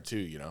lineup card too,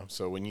 you know.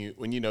 So when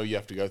you know you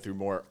have to go through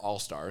more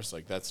all-stars,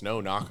 like that's no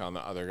knock on the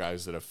other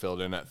guys that have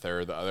filled in at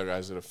third, the other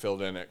guys that have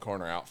filled in at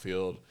corner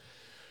outfield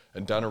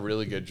and done a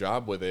really good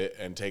job with it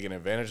and taken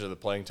advantage of the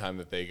playing time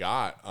that they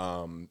got.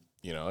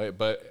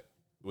 But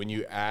when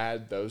you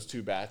add those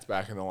two bats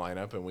back in the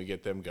lineup and we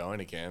get them going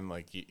again,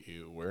 like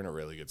we're in a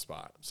really good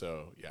spot.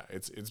 So yeah,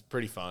 it's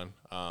pretty fun.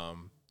 I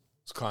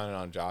was clowning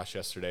on Josh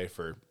yesterday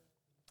for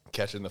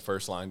catching the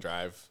first line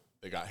drive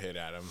that got hit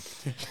at him,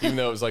 even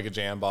though it was like a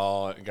jam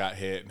ball and got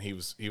hit, and he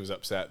was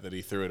upset that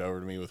he threw it over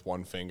to me with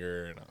one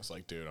finger, and I was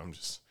like, dude, I'm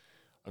just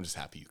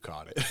happy you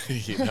caught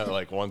it,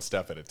 like one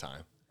step at a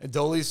time. And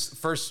Dolly's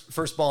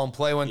first ball in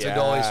play went to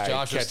Dolly's.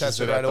 Josh was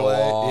tested right the away.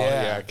 Wall.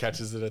 Yeah,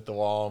 catches it at the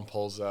wall and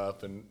pulls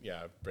up and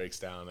breaks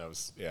down.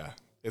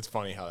 It's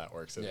funny how that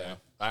works.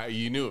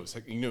 You knew it was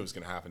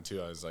going to happen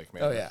too. I was like,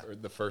 man,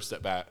 the first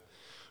at bat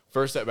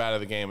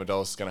of the game,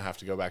 Adolis is going to have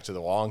to go back to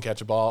the wall and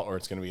catch a ball, or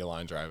it's going to be a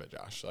line drive at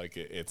Josh. Like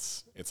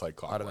it's like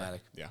clockwork.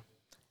 Automatic. Yeah.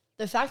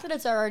 The fact that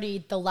it's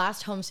already the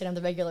last homestand of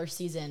the regular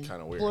season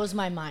blows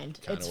my mind.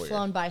 It's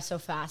flown by so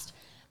fast.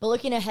 But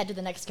looking ahead to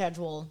the next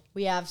schedule,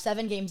 we have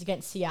 7 games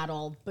against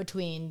Seattle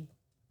between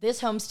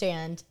this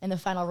homestand and the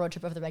final road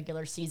trip of the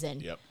regular season.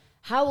 Yep.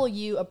 How will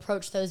you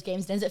approach those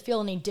games? Does it feel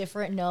any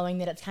different knowing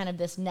that it's kind of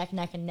this neck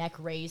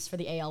race for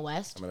the AL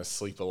West? I'm going to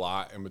sleep a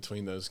lot in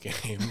between those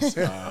games.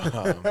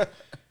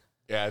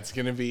 It's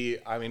going to be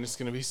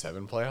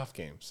 7 playoff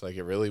games. Like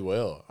it really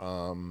will.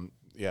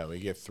 We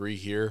get 3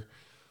 here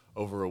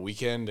over a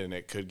weekend, and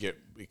it could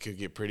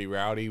get pretty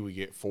rowdy. We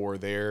get 4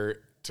 there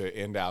to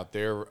end out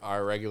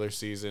our regular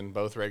season,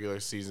 both regular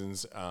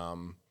seasons.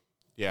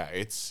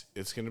 It's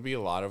going to be a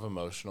lot of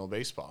emotional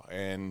baseball.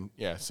 And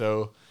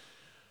so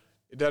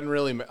it doesn't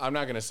really, I'm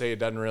not going to say it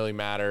doesn't really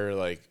matter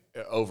like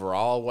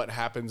overall what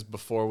happens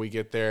before we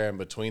get there and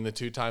between the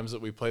 2 times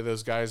that we play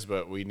those guys,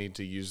 but we need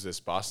to use this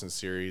Boston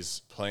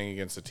series playing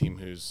against a team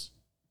who's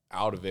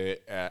out of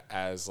it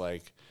as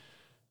like,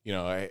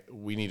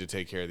 we need to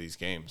take care of these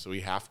games. We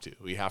have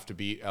to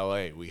beat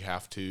LA. We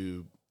have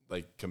to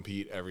like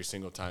compete every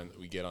single time that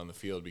we get on the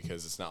field,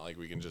 because it's not like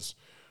we can just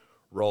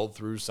roll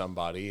through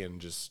somebody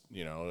and just,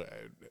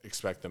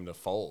 expect them to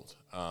fold.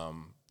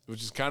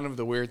 Which is kind of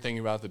the weird thing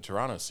about the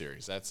Toronto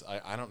series.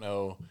 I don't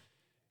know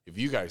if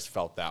you guys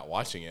felt that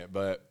watching it,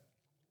 but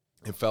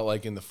it felt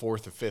like in the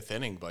 4th or 5th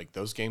inning, like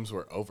those games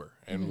were over,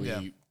 and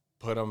we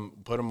put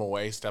them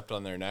away, stepped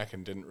on their neck,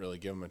 and didn't really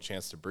give them a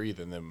chance to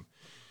breathe. And then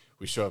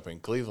we show up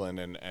in Cleveland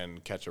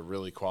and catch a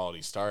really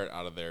quality start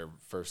out of their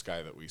first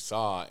guy that we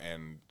saw,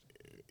 and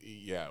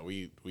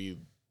we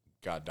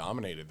got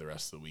dominated the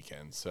rest of the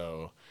weekend.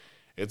 So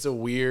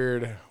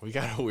we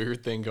got a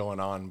weird thing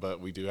going on, but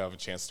we do have a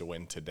chance to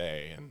win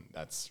today, and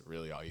that's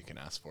really all you can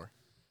ask for.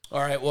 All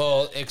right,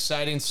 well,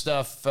 exciting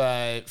stuff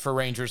for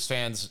Rangers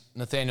fans.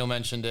 Nathaniel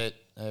mentioned it.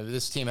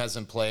 This team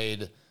hasn't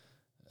played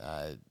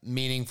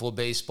meaningful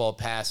baseball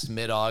past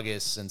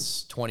mid-August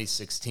since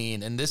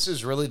 2016, and this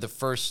is really the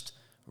first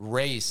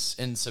race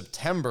in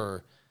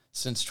September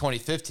since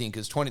 2015,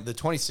 because the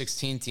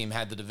 2016 team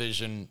had the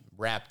division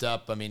wrapped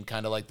up. I mean,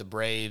 kind of like the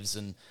Braves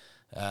and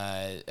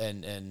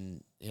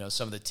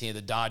some of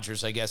the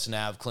Dodgers, I guess,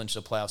 now have clinched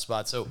a playoff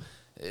spot. So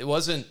it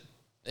wasn't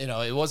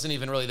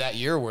even really that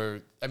year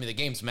where, I mean, the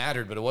games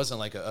mattered, but it wasn't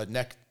like a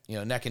neck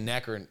and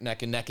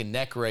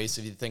neck race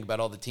if you think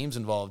about all the teams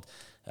involved.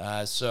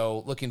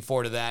 So looking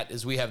forward to that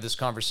as we have this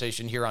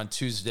conversation here on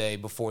Tuesday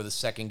before the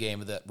second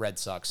game of the Red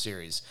Sox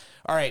series.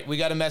 All right, we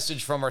got a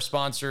message from our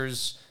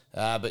sponsors,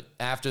 but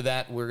after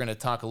that, we're going to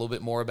talk a little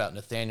bit more about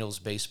Nathaniel's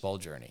baseball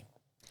journey.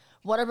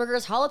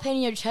 Whataburger's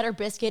Jalapeno Cheddar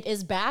Biscuit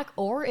is back,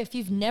 or if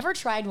you've never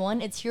tried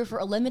one, it's here for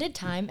a limited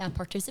time at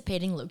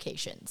participating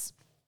locations.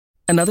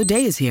 Another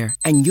day is here,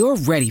 and you're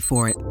ready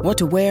for it. What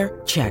to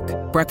wear? Check.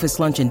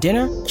 Breakfast, lunch, and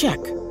dinner?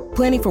 Check.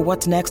 Planning for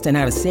what's next and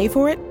how to save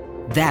for it?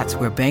 That's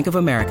where Bank of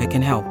America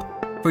can help.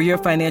 For your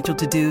financial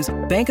to-dos,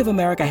 Bank of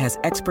America has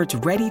experts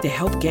ready to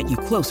help get you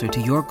closer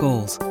to your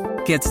goals.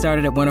 Get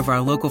started at one of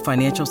our local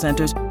financial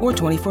centers or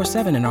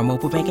 24/7 in our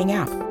mobile banking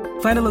app.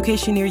 Find a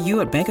location near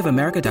you at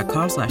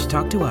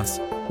bankofamerica.com/talktous.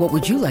 What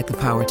would you like the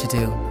power to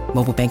do?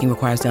 Mobile banking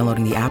requires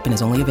downloading the app and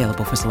is only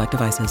available for select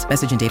devices.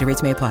 Message and data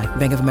rates may apply.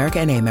 Bank of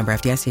America N.A., member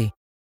FDIC.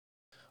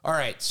 All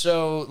right,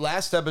 so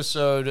last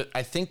episode,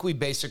 I think we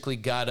basically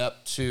got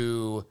up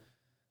to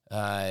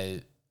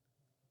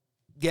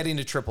getting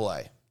to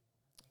AAA.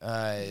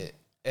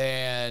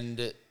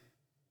 And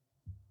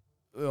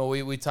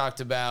we talked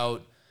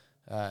about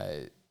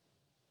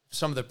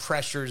some of the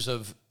pressures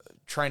of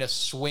trying to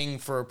swing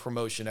for a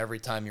promotion every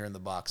time you're in the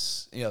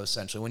box,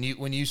 essentially,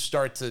 when you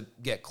start to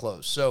get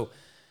close. So,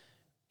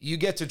 you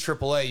get to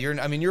AAA,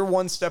 you're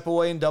one step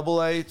away in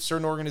AA.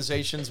 Certain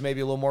organizations may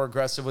be a little more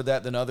aggressive with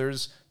that than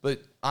others,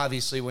 but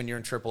obviously when you're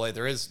in AAA,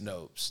 there is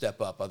no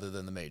step up other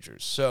than the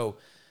majors. So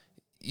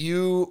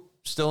you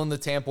still in the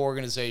Tampa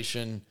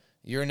organization,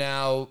 you're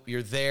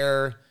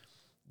there.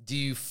 Do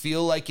you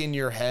feel like in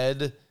your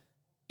head,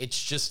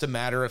 it's just a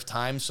matter of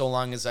time, so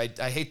long as I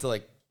hate to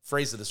like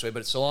phrase it this way,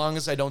 but so long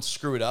as I don't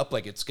screw it up,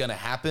 like it's going to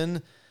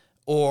happen?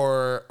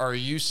 Or are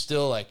you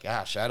still like,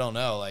 gosh, I don't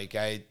know. Like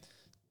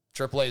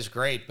AAA is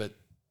great, but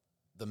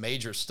the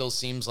major still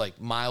seems like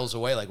miles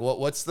away. Like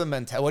what's the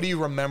mentality? What do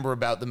you remember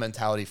about the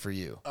mentality for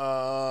you?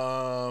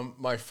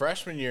 My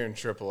freshman year in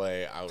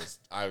AAA,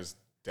 I was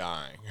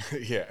dying.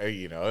 Yeah.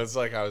 It's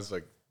like, I was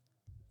like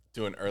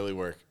doing early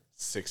work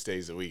 6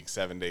 days a week,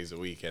 7 days a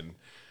week. And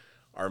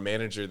our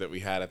manager that we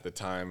had at the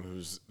time,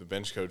 who's the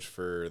bench coach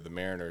for the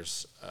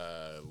Mariners,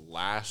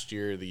 last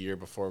year, the year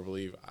before, I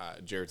believe,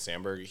 Jared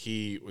Sandberg,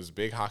 he was a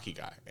big hockey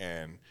guy,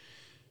 and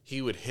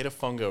he would hit a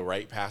fungo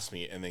right past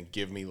me and then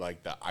give me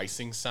like the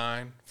icing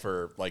sign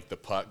for like the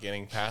puck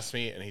getting past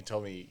me. And he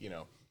told me,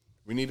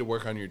 we need to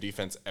work on your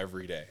defense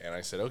every day. And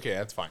I said, okay,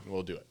 that's fine.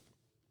 We'll do it.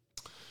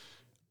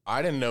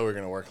 I didn't know we were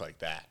going to work like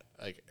that.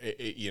 Like,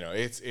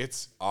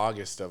 it's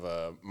August of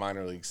a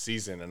minor league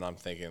season, and I'm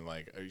thinking,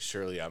 like,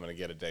 surely I'm going to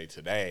get a day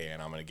today,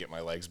 and I'm going to get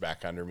my legs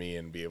back under me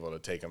and be able to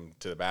take them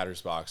to the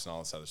batter's box and all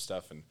this other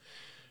stuff. And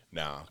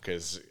no,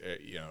 because,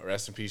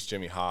 rest in peace,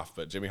 Jimmy Hoff.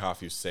 But Jimmy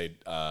Hoff used to say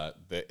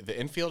the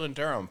infield in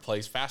Durham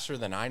plays faster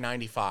than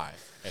I-95.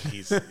 And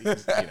he's a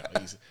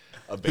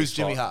baseball. Who's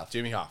Jimmy Hoff?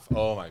 Jimmy Hoff.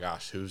 Oh, my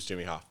gosh. Who's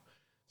Jimmy Hoff?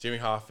 Jimmy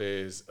Hoff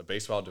is a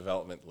baseball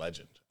development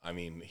legend. I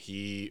mean,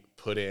 he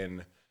put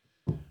in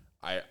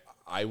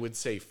I would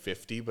say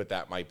 50, but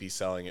that might be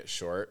selling it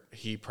short.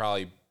 He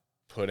probably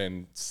put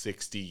in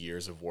 60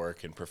 years of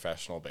work in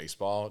professional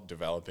baseball,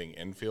 developing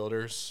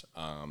infielders,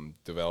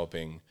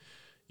 developing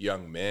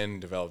young men,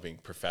 developing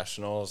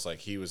professionals. Like,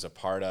 he was a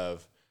part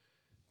of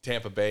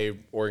Tampa Bay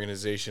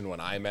organization when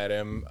I met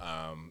him.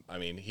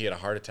 He had a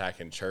heart attack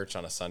in church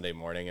on a Sunday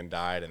morning and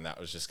died, and that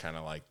was just kind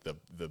of like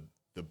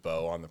the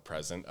bow on the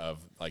present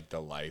of like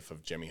the life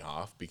of Jimmy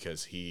Hoff,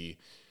 because he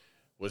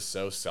was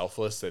so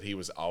selfless that he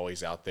was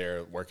always out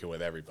there working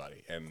with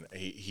everybody. And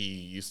he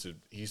used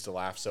to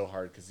laugh so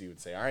hard because he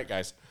would say, all right,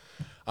 guys,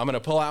 I'm going to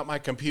pull out my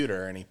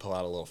computer. And he'd pull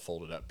out a little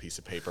folded up piece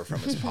of paper from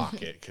his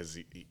pocket. Cause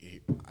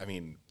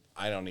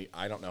I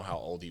don't know how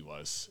old he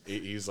was.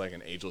 He's like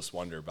an ageless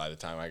wonder by the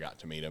time I got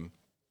to meet him,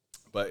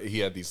 but he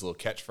had these little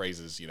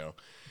catchphrases,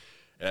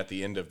 and at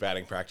the end of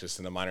batting practice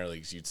in the minor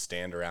leagues, you'd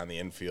stand around the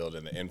infield,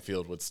 and the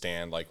infield would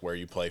stand like where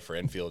you play for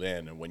infield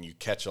in. And when you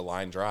catch a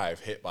line drive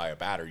hit by a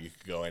batter, you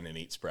could go in and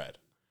eat spread.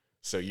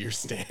 So you're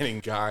standing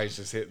guys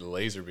just hitting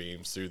laser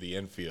beams through the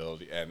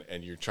infield,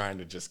 and you're trying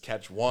to just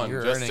catch one,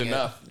 just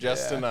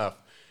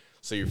enough.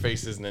 So your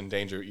face isn't in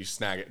danger. You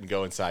snag it and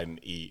go inside and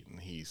eat. And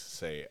he used to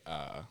say,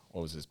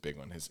 what was his big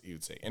one? He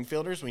would say,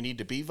 infielders, we need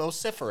to be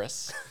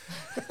vociferous.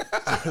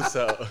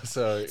 so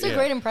it's a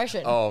great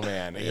impression. Oh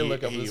man,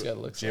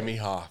 Jimmy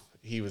Hoff.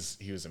 He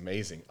was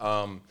amazing.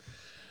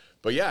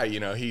 But yeah,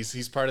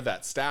 he's part of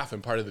that staff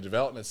and part of the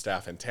development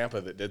staff in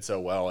Tampa that did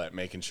so well at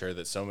making sure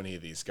that so many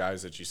of these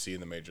guys that you see in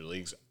the major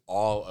leagues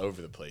all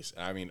over the place,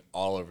 and I mean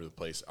all over the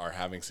place, are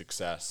having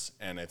success.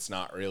 And it's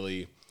not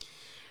really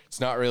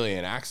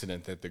an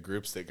accident that the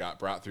groups that got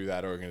brought through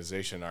that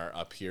organization are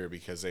up here,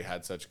 because they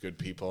had such good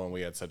people and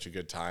we had such a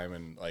good time.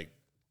 And like,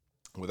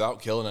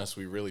 without killing us,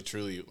 we really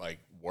truly like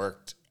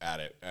worked at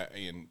it.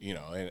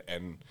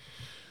 And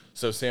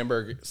so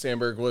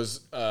Sandberg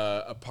was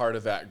a part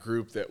of that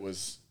group that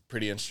was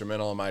pretty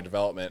instrumental in my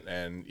development.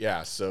 And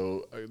yeah,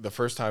 so the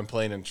first time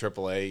playing in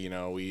AAA,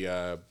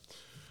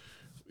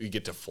 we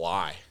get to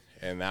fly.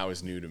 And that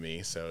was new to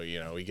me. So,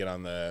 we get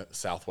on the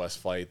Southwest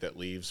flight that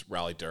leaves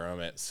Raleigh-Durham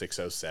at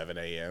 6:07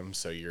 a.m.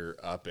 So you're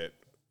up at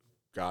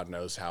God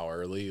knows how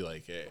early.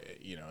 Like,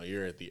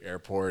 you're at the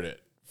airport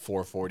at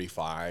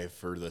 4:45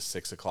 for the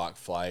 6 o'clock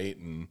flight.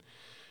 And,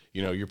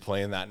 you're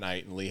playing that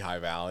night in Lehigh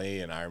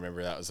Valley. And I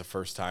remember that was the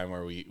first time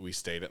where we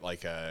stayed at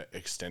like a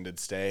extended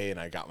stay, and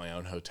I got my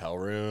own hotel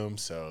room.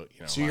 So,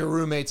 So your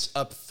roommates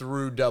up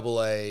through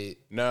AA?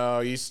 No,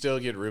 you still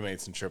get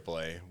roommates in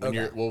AAA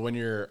when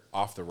you're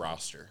off the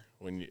roster.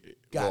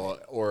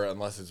 Or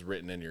unless it's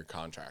written in your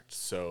contract.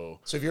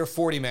 So if you're a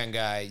 40-man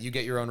guy, you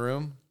get your own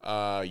room?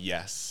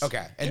 Yes.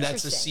 Okay. And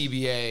that's a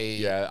CBA.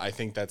 Yeah, I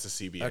think that's a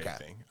CBA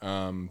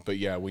thing. But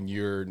yeah, when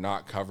you're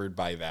not covered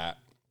by that,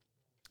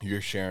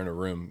 you're sharing a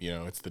room.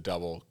 It's the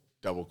double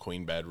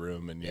queen bed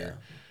room, and you're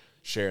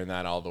sharing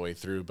that all the way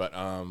through. But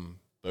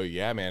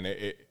yeah, man,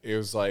 it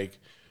was like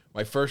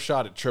my first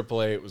shot at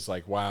AAA. It was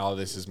like, wow,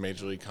 this is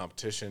major league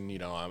competition.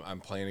 I'm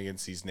playing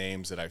against these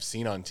names that I've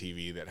seen on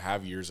TV that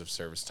have years of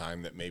service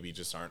time that maybe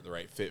just aren't the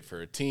right fit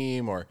for a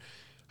team, or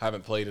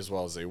haven't played as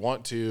well as they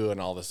want to, and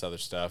all this other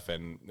stuff.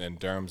 And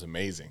Durham's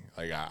amazing.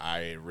 Like,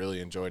 I really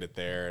enjoyed it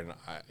there, and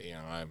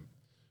I'm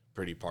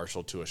pretty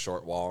partial to a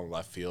short wall in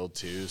left field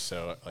too.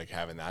 So like,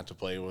 having that to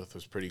play with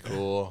was pretty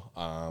cool.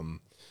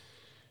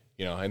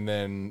 And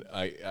then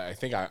I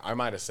think I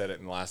might have said it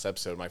in the last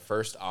episode, my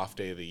first off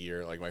day of the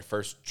year, like my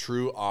first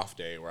true off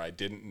day where I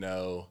didn't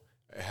know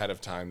ahead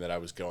of time that I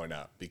was going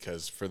up,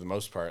 because for the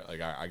most part, like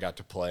I got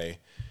to play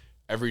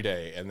every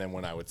day. And then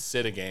when I would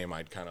sit a game,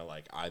 I'd kind of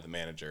like eye the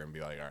manager and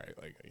be like, all right,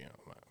 like,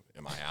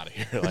 am I out of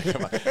here? Like,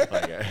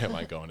 am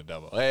I going to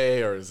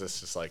AA, or is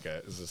this like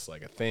a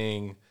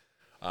thing?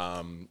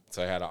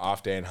 So I had an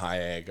off day in high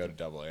A, I go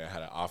to AA. I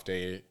had an off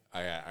day.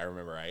 I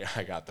remember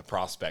I got the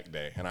prospect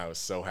day, and I was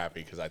so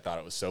happy because I thought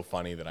it was so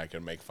funny that I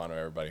could make fun of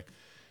everybody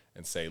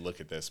and say, look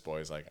at this,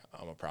 boys. Like,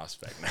 I'm a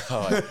prospect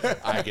now.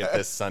 Like, I get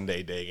this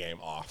Sunday day game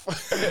off.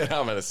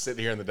 I'm going to sit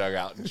here in the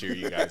dugout and cheer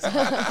you guys on.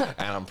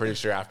 And I'm pretty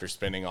sure after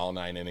spending all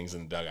 9 innings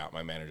in the dugout,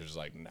 my manager's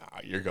like, nah,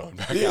 you're going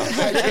back out.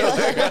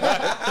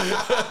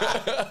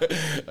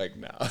 Like,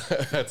 no,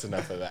 that's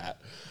enough of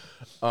that.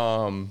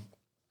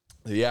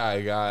 Yeah,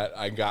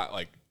 I got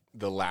like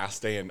the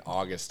last day in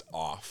August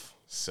off.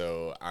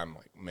 So I'm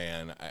like,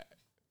 man,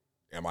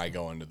 am I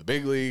going to the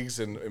big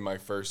leagues in my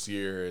first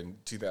year in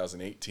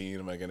 2018?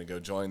 Am I going to go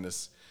join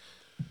this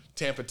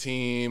Tampa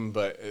team?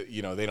 But,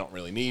 they don't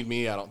really need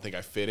me. I don't think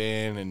I fit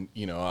in.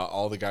 And,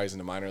 all the guys in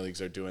the minor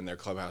leagues are doing their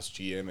clubhouse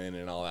GMing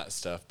and all that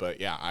stuff.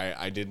 But, yeah,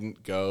 I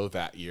didn't go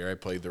that year. I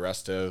played the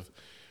rest of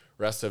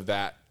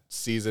that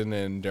season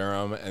in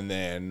Durham, and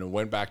then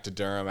went back to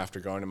Durham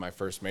after going to my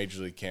first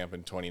major league camp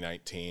in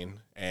 2019.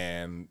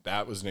 And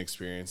that was an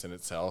experience in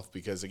itself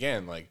because,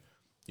 again, like,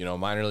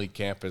 minor league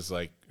camp is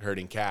like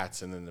herding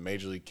cats, and then the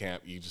major league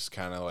camp, you just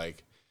kind of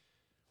like,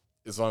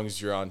 as long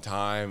as you're on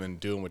time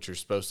and doing what you're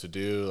supposed to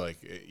do, like,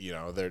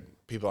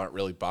 people aren't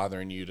really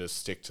bothering you to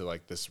stick to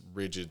like this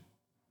rigid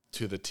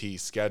to the T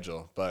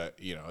schedule, but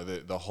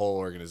the whole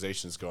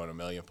organization is going a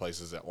million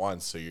places at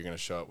once. So you're going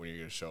to show up when you're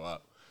going to show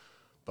up.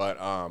 But,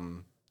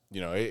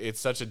 it's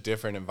such a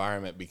different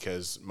environment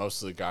because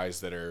most of the guys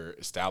that are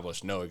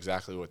established know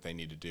exactly what they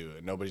need to do,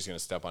 and nobody's going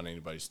to step on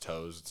anybody's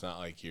toes. It's not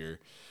like you're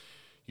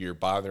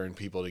bothering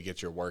people to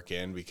get your work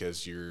in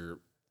because you're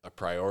a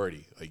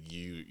priority. Like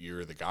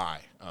you're the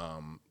guy.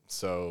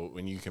 So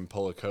when you can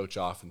pull a coach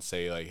off and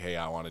say like, hey,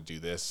 I want to do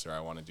this, or I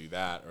want to do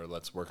that, or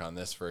let's work on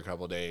this for a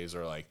couple of days,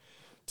 or like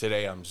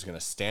today I'm just going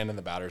to stand in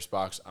the batter's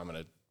box. I'm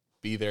going to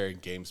be there in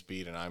game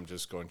speed, and I'm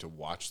just going to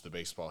watch the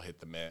baseball hit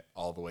the mitt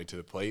all the way to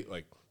the plate.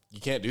 Like, you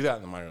can't do that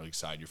in the minor league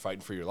side. You're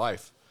fighting for your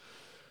life.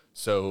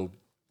 So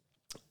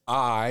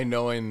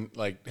knowing,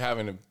 like,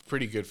 having a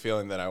pretty good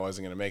feeling that I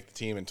wasn't going to make the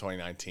team in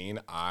 2019,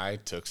 I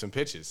took some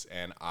pitches,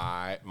 and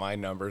my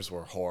numbers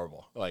were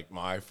horrible. Like,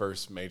 my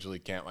first major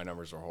league camp, my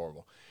numbers were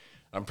horrible.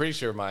 I'm pretty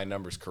sure my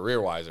numbers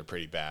career-wise are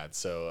pretty bad.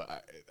 So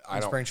I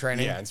don't. Spring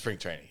training? Yeah, in spring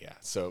training, yeah.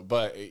 So,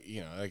 but,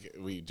 like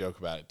we joke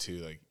about it too,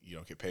 like, you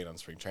don't get paid on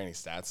spring training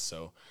stats,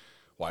 so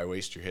why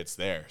waste your hits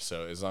there?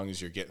 So as long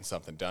as you're getting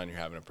something done, you're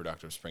having a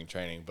productive spring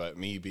training. But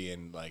me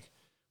being, like,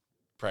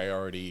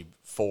 priority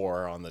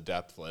 4 on the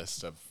depth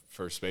list of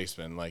first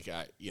baseman, like,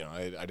 I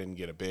didn't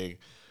get a big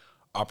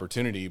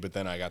opportunity, but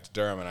then I got to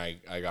Durham and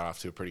I got off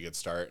to a pretty good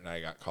start, and I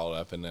got called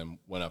up and then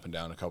went up and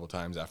down a couple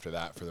times after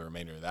that for the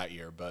remainder of that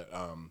year. But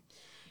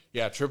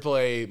yeah,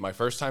 AAA, my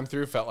first time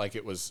through felt like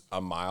it was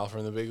a mile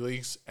from the big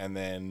leagues, and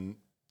then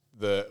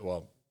a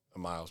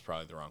mile is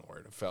probably the wrong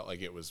word. It felt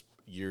like it was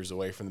years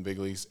away from the big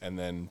leagues, and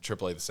then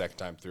AAA the second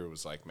time through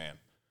was like, man,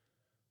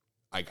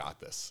 I got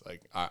this.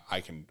 Like,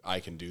 I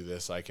can do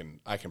this. I can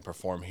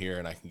perform here,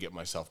 and I can get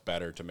myself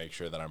better to make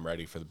sure that I'm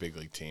ready for the big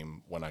league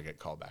team when I get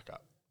called back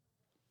up.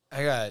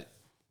 I got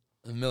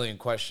a million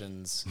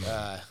questions.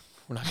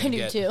 We're not I gonna do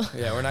get, too.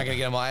 Yeah, we're not gonna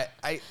get them all.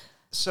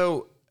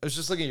 So I was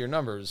just looking at your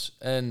numbers,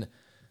 and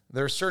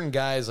there are certain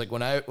guys, like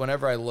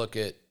whenever I look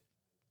at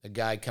a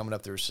guy coming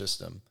up through a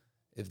system,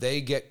 if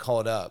they get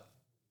called up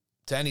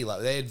to any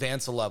level, they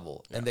advance a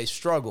level and they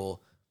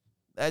struggle,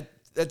 that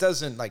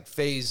doesn't like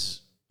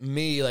phase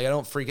me. Like, I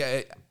don't freak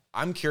out.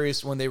 I'm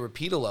curious when they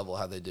repeat a level,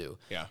 how they do.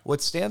 Yeah.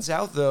 What stands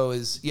out though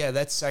is,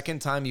 that second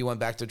time you went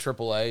back to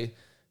AAA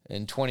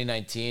in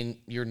 2019,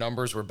 your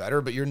numbers were better,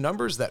 but your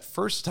numbers that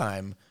first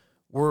time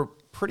were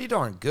pretty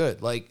darn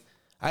good. Like,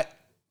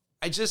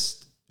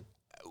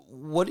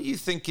 what do you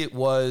think it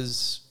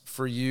was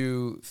for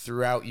you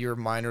throughout your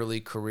minor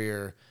league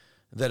career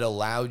that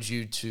allowed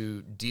you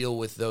to deal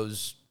with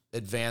those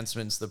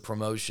advancements, the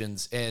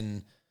promotions,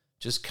 and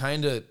just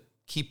kind of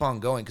keep on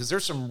going? Because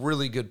there's some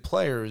really good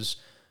players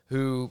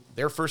who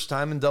their first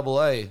time in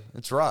AA,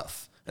 it's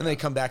rough. And they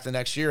come back the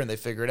next year and they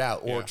figure it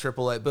out, or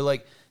AAA. But,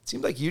 like, it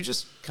seemed like you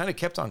just kind of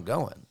kept on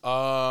going.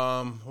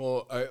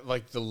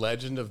 Like the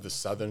legend of the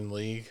Southern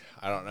League,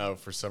 I don't know,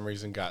 for some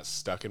reason got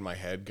stuck in my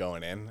head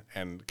going in.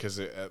 And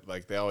because,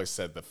 like they always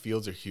said, the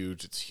fields are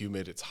huge, it's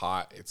humid, it's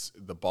hot,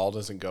 the ball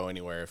doesn't go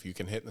anywhere. If you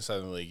can hit in the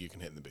Southern League, you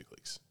can hit in the big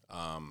leagues.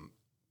 I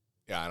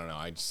don't know.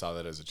 I just saw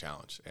that as a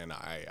challenge. And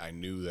I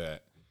knew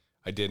that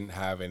I didn't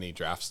have any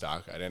draft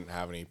stock. I didn't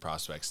have any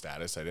prospect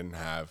status. I didn't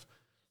have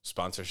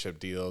sponsorship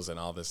deals and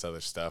all this other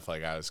stuff.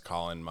 Like, I was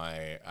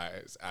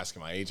asking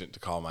my agent to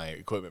call my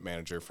equipment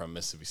manager from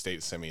Mississippi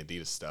State to send me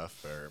Adidas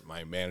stuff, or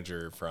my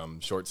manager from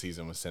short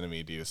season was sending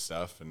me Adidas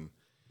stuff. And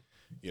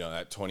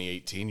that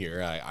 2018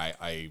 year,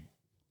 I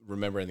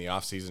remember in the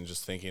off season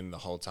just thinking the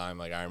whole time,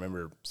 like I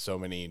remember so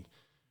many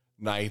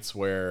nights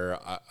where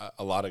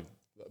a lot of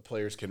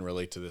players can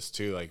relate to this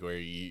too, like where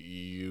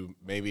you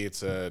maybe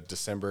it's a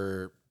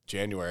December,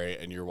 January,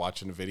 and you're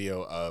watching a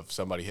video of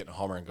somebody hitting a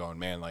homer and going,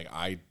 man, like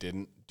I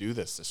didn't do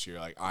this year.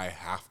 Like I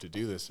have to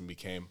do this, and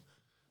became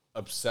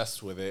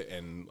obsessed with it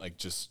and like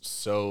just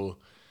so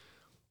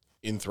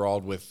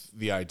enthralled with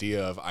the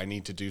idea of I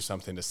need to do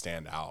something to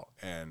stand out.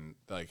 And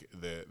like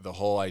the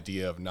whole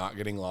idea of not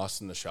getting lost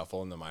in the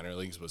shuffle in the minor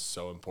leagues was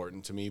so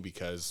important to me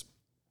because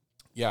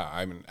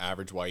I'm an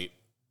average white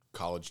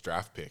college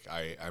draft pick.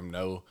 I'm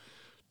no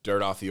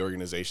dirt off the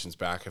organization's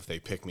back if they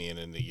pick me and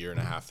in a year and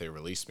a half they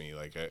release me.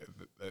 Like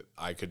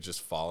I could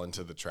just fall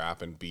into the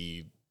trap and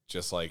be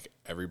just like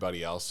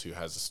everybody else who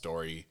has a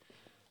story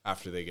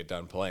after they get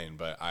done playing.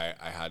 But I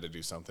had to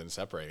do something to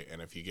separate.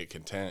 And if you get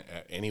content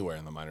anywhere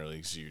in the minor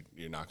leagues,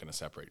 you're not going to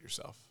separate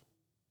yourself.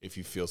 If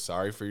you feel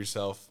sorry for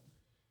yourself,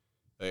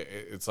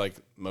 it's like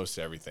most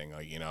everything.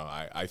 Like,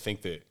 I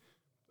think that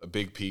a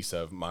big piece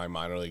of my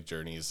minor league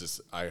journey is this.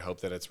 I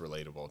hope that it's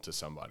relatable to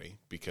somebody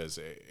because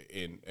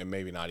and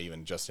maybe not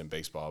even just in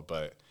baseball,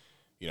 but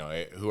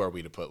who are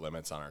we to put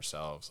limits on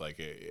ourselves? Like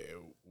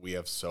we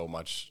have so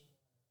much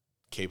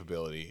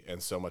capability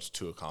and so much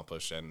to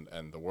accomplish, and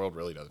the world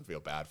really doesn't feel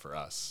bad for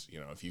us.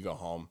 If you go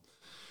home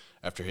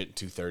after hitting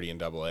 230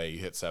 in AA, you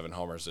hit 7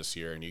 homers this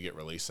year and you get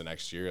released the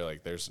next year,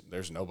 like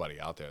there's nobody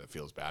out there that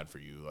feels bad for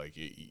you. Like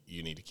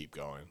you need to keep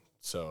going.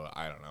 So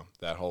I don't know,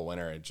 that whole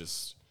winter it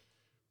just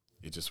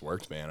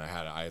worked, man.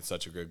 I had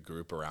such a good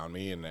group around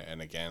me,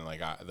 and again,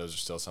 like those are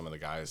still some of the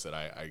guys that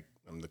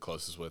I'm the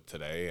closest with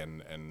today,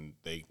 and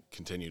they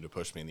continue to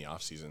push me in the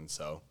off season.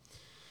 So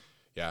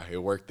yeah, it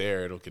worked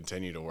there. It'll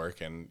continue to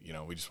work, and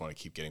we just want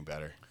to keep getting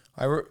better.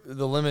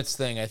 The limits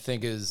thing, I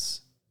think,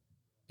 is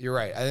you're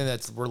right. I think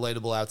that's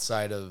relatable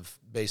outside of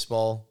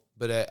baseball,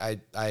 but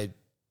I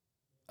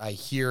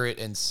hear it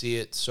and see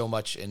it so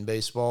much in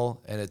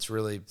baseball, and it's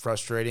really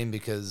frustrating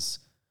because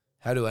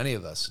how do any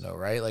of us know,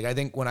 right? Like I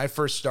think when I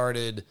first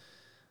started,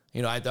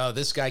 I thought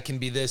this guy can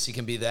be this, he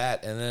can be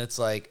that, and then it's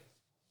like,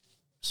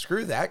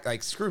 screw that,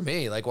 like screw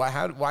me, like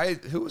why?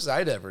 Who was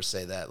I to ever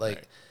say that? Like,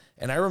 right.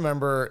 And I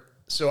remember.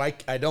 So I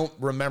don't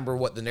remember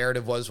what the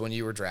narrative was when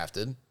you were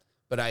drafted,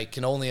 but I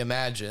can only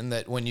imagine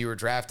that when you were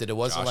drafted, it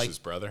wasn't Josh's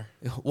brother.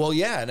 Well,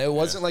 yeah, and it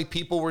wasn't like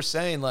people were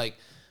saying like,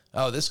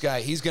 oh, this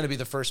guy, he's going to be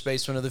the first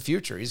baseman of the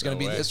future. He's going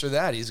to be this or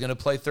that. He's going to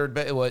play third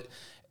base.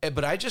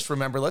 But I just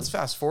remember, let's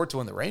fast forward to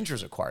when the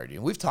Rangers acquired you.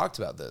 And we've talked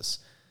about this.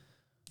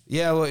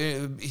 Yeah, well,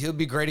 he'll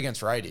be great against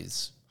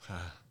righties,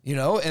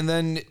 and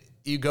then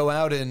you go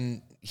out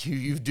and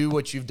you do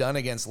what you've done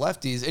against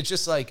lefties. It's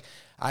just like,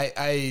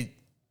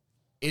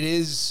 It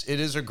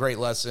is a great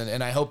lesson,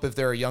 and I hope if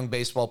there are young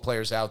baseball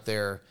players out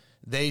there,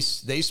 they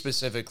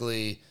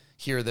specifically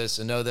hear this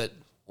and know that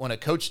when a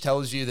coach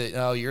tells you that,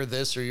 oh, you're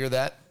this or you're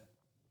that,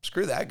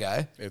 screw that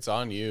guy. It's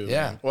on you.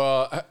 Yeah. Man.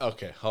 Well,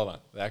 okay, hold on.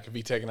 That could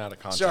be taken out of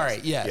context. Sorry,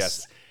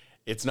 yes.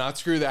 It's not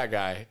screw that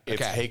guy.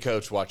 It's, hey,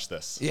 coach, watch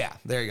this. Yeah,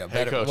 there you go. Hey,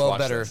 better, coach, well, watch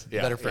better, this.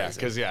 Yeah, better phrase.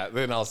 Because,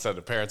 then all of a sudden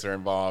the parents are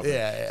involved.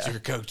 Yeah. It's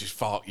your coach's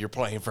fault. You're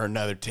playing for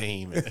another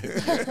team.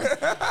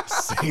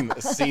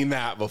 Seen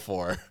that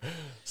before.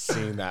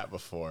 Seen that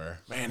before.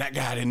 Man, that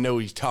guy didn't know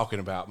what he's talking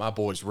about. My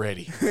boy's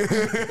ready.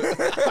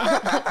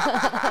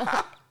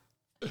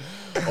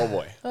 Oh,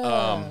 boy.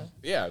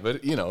 Yeah, but,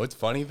 it's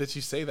funny that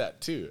you say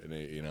that, too.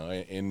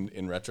 And,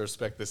 in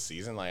retrospect this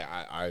season, like,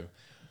 I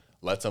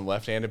let some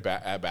left-handed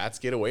at bats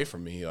get away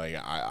from me.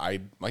 Like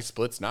my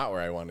split's not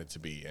where I want it to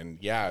be. And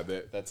yeah,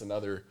 that's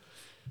another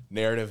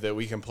narrative that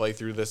we can play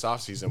through this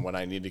offseason when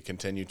I need to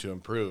continue to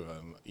improve.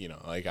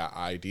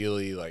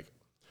 Ideally,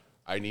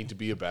 I need to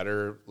be a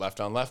better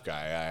left-on-left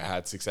guy. I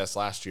had success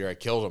last year. I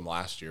killed him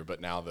last year,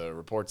 but now the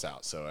report's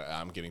out. So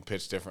I'm getting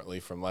pitched differently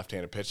from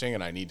left-handed pitching,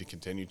 and I need to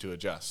continue to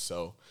adjust.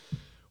 So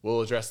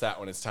we'll address that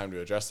when it's time to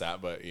address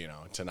that. But,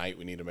 tonight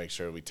we need to make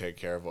sure we take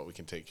care of what we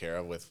can take care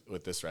of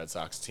with this Red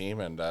Sox team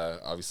and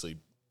obviously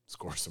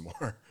score some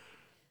more.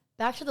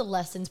 Back to the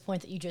lessons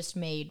point that you just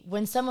made.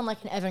 When someone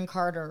like an Evan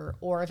Carter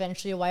or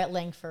eventually a Wyatt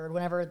Langford,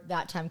 whenever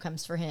that time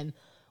comes for him,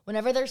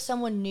 whenever there's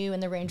someone new in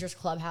the Rangers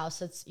clubhouse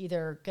that's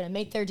either going to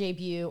make their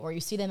debut or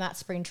you see them at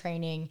spring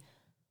training,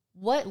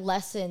 what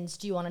lessons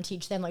do you want to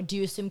teach them? Like, do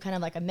you assume kind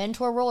of like a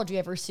mentor role, or do you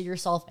ever see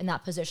yourself in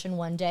that position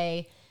one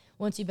day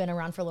once you've been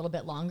around for a little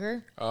bit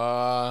longer?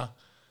 Well,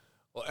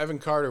 Evan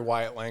Carter,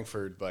 Wyatt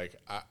Langford,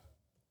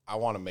 I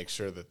want to make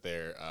sure that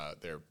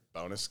they're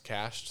bonus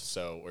cashed,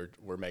 so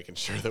we're making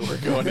sure that we're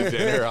going to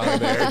dinner on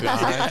their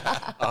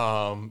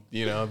dime.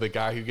 The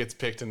guy who gets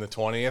picked in the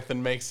 20th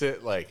and makes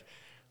it,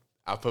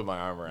 I'll put my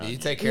arm around you. You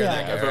take care of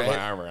that guy, I put right? my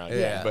arm around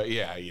Yeah. you. But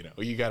yeah,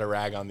 you got to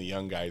rag on the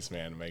young guys,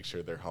 man, to make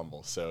sure they're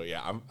humble. So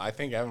yeah, I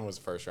think Evan was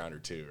a first rounder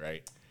too,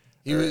 right?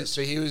 He was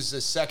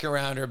a second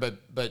rounder, but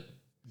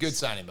good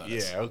signing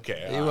bonus. Yeah,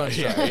 okay.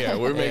 Yeah.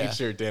 We're making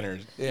sure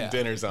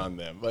dinner's on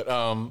them. But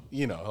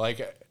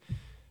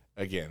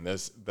again,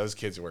 those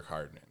kids work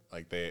hard.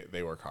 Like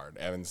they work hard.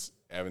 Evan's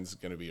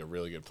going to be a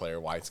really good player.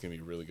 White's going to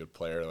be a really good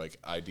player. Like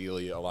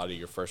ideally, a lot of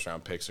your first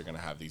round picks are going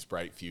to have these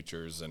bright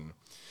futures, and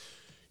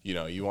you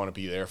know, you want to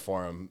be there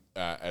for them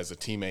as a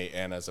teammate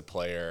and as a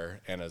player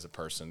and as a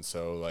person.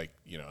 So like,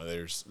 you know,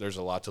 there's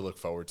a lot to look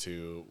forward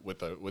to with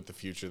the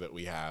future that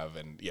we have.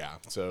 And yeah,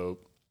 so,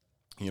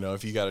 you know,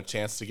 if you got a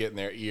chance to get in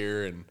their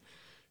ear and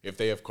if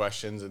they have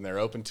questions and they're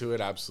open to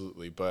it,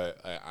 absolutely. But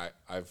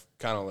I've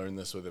kind of learned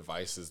this with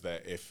advice is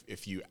that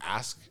if you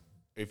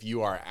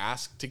are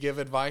asked to give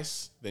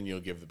advice, then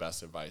you'll give the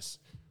best advice.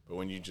 But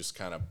when you just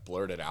kind of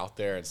blurt it out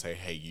there and say,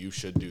 hey, you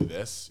should do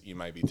this, you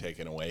might be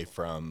taken away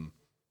from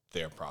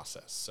their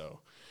process. So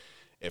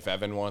if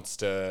Evan wants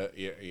to,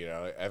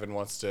 Evan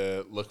wants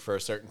to look for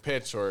a certain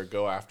pitch or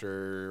go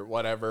after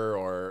whatever,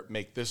 or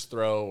make this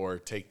throw or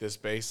take this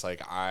base,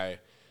 like I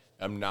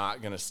am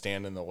not going to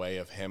stand in the way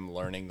of him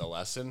learning the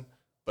lesson.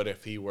 But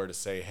if he were to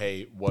say,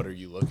 hey, what are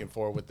you looking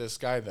for with this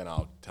guy? Then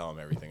I'll tell him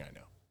everything I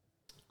know.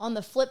 On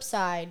the flip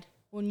side,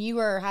 when you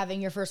were having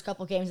your first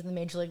couple games at the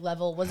major league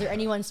level, was there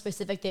anyone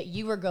specific that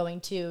you were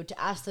going to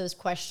ask those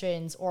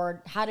questions,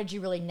 or how did you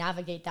really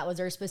navigate that? Was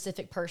there a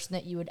specific person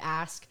that you would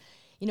ask,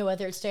 you know,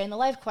 whether it's stay in the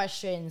life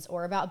questions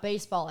or about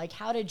baseball? Like,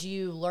 how did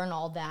you learn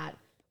all that?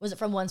 Was it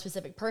from one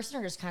specific person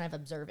or just kind of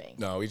observing?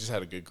 No, we just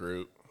had a good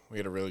group. We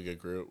had a really good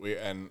group.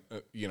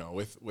 You know,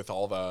 with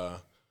all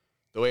the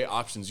way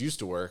options used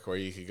to work, where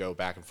you could go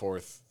back and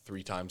forth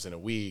 3 times in a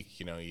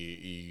week, you know,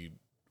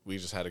 we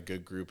just had a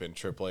good group in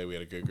AAA. We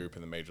had a good group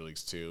in the major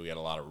leagues too. We had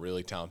a lot of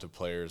really talented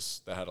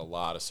players that had a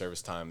lot of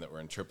service time that were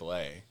in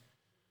AAA.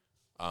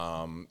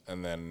 And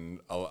then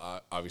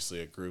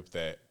obviously a group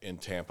that in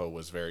Tampa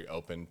was very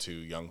open to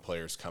young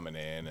players coming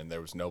in, and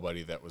there was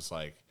nobody that was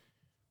like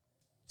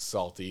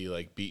salty,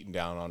 like beating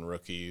down on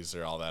rookies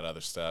or all that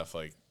other stuff.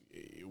 Like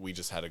we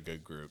just had a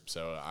good group.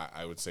 So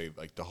I would say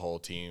like the whole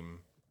team,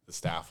 the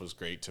staff was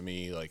great to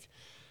me. Like,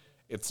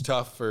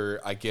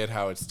 I get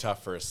how it's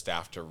tough for a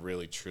staff to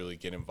really truly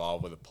get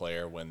involved with a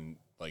player when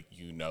like,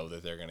 you know,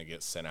 that they're going to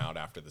get sent out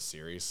after the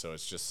series. So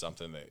it's just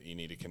something that you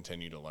need to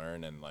continue to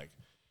learn. And like,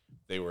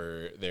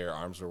 their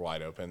arms were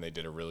wide open. They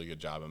did a really good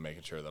job of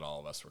making sure that all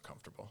of us were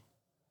comfortable.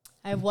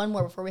 I have one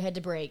more before we head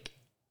to break.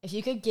 If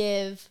you could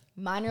give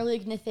minor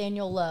league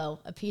Nathaniel Lowe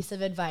a piece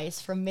of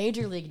advice from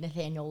major league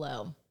Nathaniel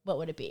Lowe, what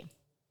would it be?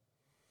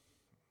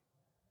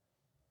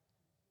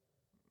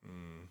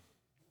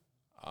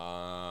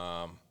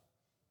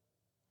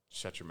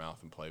 Shut your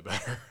mouth and play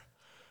better.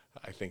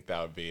 I think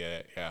that would be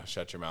it. Yeah,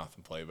 shut your mouth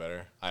and play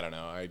better. I don't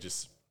know.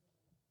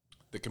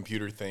 The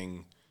computer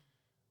thing,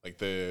 like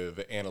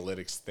the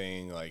analytics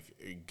thing,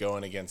 like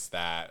going against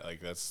that,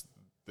 like that's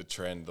the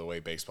trend, the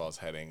way baseball is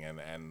heading.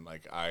 And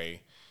like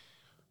I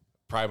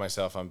pride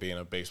myself on being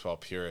a baseball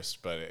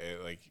purist, but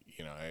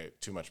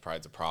too much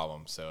pride's a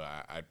problem. So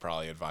I'd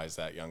probably advise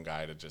that young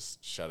guy to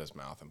just shut his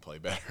mouth and play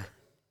better.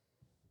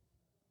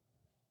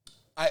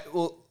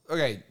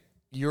 Okay.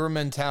 Your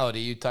mentality,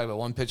 you talk about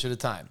one pitch at a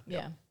time.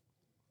 Yeah.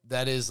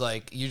 That is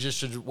like, you just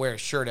should wear a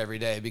shirt every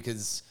day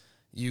because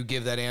you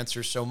give that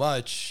answer so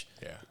much.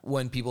 Yeah.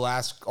 When people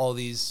ask all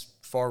these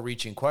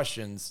far-reaching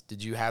questions,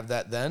 did you have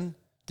that then?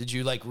 Did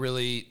you like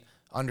really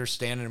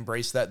understand and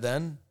embrace that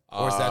then?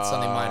 Or is that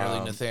something minor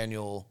league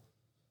Nathaniel?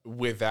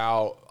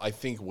 Without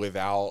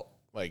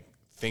like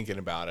thinking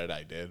about it,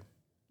 I did.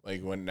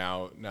 Like when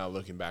now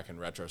looking back in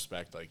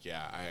retrospect, like,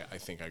 yeah, I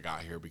think I got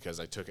here because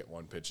I took it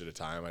one pitch at a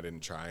time. I didn't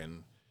try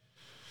and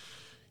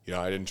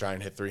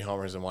hit 3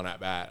 homers in one at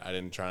bat. I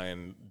didn't try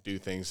and do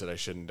things that I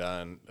shouldn't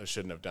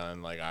have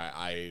done. Like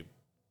I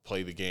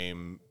played the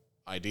game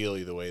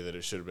ideally the way that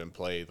it should have been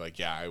played. Like,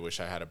 yeah, I wish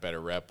I had a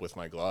better rep with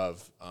my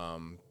glove.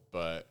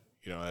 But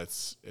you know,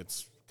 it's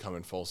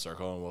coming full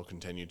circle and we'll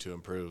continue to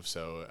improve.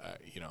 So,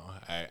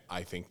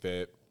 I think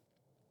that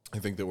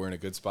we're in a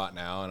good spot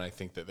now, and I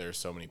think that there's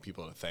so many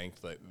people to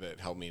thank that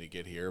helped me to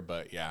get here.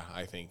 But yeah,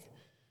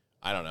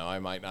 I don't know. I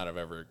might not have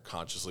ever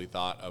consciously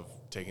thought of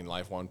taking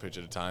life one pitch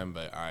at a time,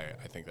 but I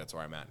think that's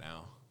where I'm at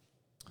now.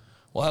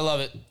 Well, I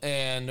love it.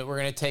 And we're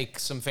going to take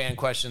some fan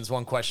questions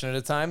one question at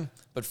a time.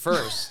 But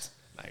first,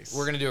 nice.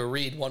 We're going to do a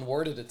read one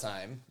word at a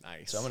time.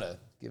 Nice. So I'm going to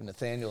give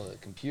Nathaniel the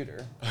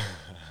computer.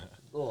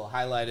 Little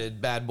highlighted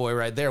bad boy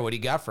right there. What do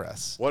you got for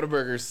us?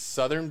 Whataburger's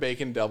Southern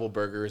Bacon Double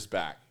Burger is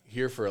back,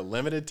 here for a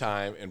limited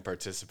time in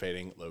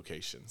participating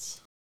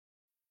locations.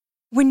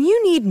 When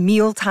you need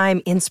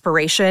mealtime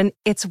inspiration,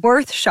 it's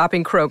worth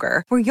shopping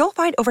Kroger, where you'll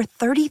find over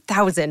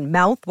 30,000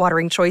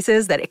 mouth-watering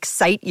choices that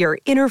excite your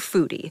inner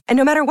foodie. And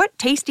no matter what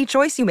tasty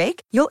choice you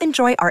make, you'll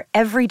enjoy our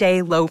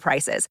everyday low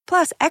prices,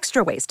 plus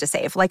extra ways to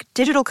save, like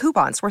digital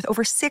coupons worth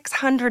over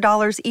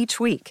 $600 each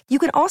week. You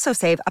can also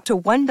save up to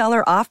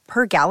 $1 off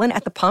per gallon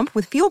at the pump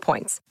with fuel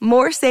points.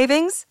 More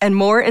savings and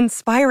more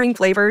inspiring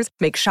flavors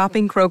make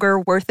shopping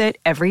Kroger worth it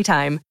every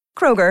time.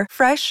 Kroger,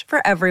 fresh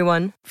for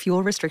everyone.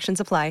 Fuel restrictions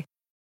apply.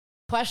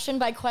 Question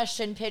by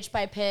question, pitch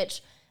by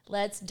pitch.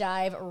 Let's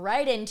dive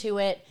right into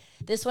it.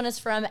 This one is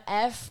from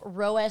F.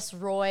 Roes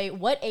Roy.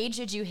 What age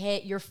did you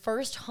hit your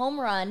first home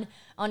run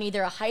on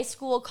either a high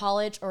school,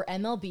 college, or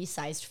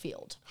MLB-sized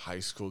field? High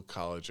school,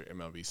 college, or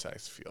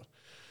MLB-sized field.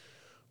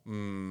 I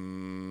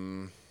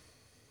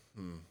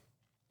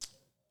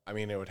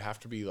mean, it would have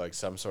to be like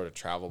some sort of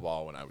travel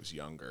ball when I was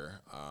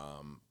younger.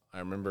 I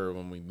remember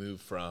when we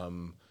moved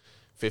from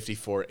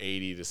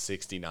 5480 to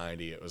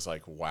 6090, it was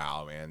like,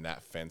 wow, man,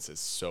 that fence is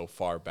so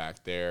far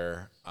back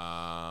there.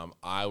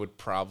 I would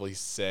probably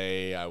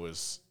say I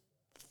was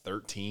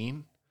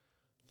 13.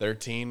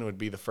 13 would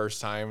be the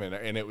first time,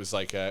 and it was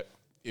like a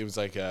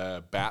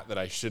bat that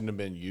I shouldn't have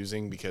been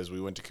using because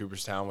we went to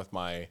Cooperstown with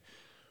my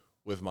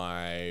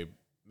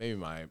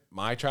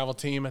travel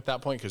team at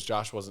that point because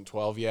Josh wasn't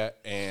 12 yet,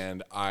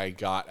 and I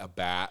got a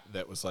bat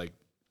that was like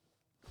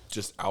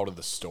just out of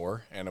the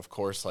store, and of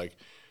course, like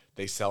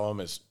they sell them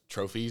as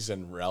trophies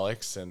and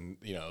relics, and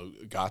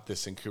got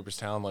this in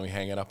Cooperstown. Let me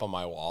hang it up on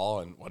my wall,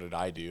 and what did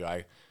I do?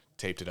 I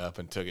taped it up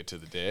and took it to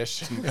the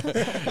dish.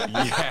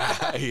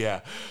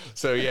 Yeah.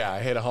 So yeah, I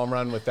hit a home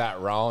run with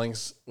that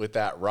Rawlings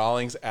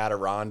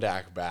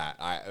Adirondack bat.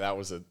 That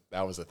was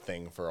a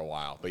thing for a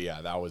while, but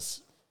yeah, that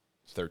was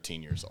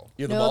 13 years old.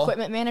 No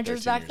equipment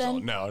managers back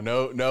then?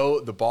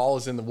 No. The ball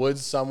is in the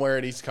woods somewhere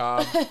at East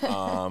Cobb.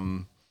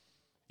 No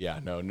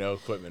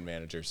equipment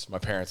managers. My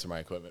parents are my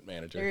equipment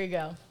manager. There you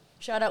go.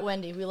 Shout out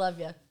Wendy. We love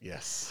you.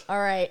 Yes. All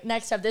right.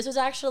 Next up, this was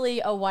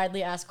actually a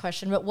widely asked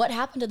question, but what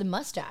happened to the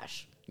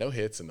mustache? No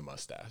hits in the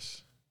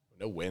mustache.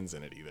 No wins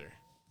in it either.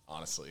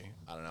 Honestly,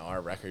 I don't know.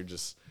 Our record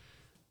just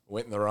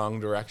went in the wrong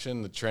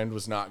direction. The trend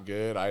was not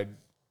good. I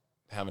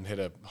haven't hit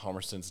a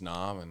homer since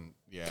Nam, and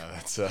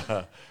that's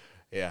that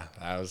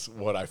was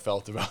what I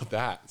felt about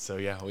that. So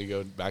yeah, we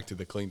go back to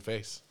the clean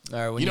face.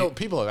 All right,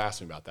 people have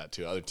asked me about that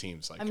too. Other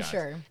teams, like I'm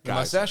sure the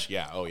mustache.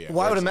 Yeah. Oh yeah.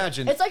 Well, I would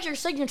imagine it's like your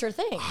signature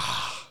thing.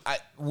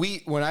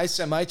 When I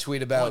sent my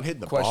tweet about hitting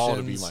the questions, ball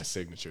to be my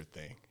signature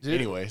thing. Dude,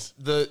 anyways,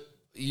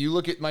 you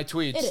look at my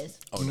tweets. It is.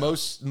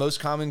 Most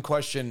common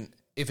question,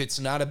 if it's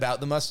not about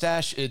the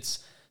mustache,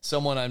 it's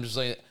someone I'm just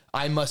like,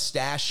 I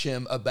mustache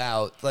him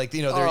about, like,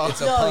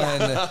 it's a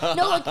pun.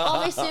 No, like,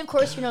 obviously, of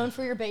course, you're known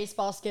for your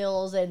baseball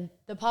skills and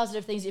the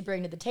positive things you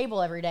bring to the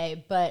table every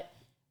day, but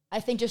I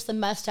think just the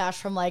mustache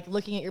from, like,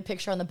 looking at your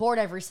picture on the board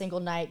every single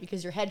night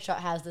because your headshot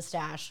has the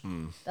stash,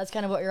 that's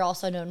kind of what you're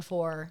also known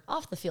for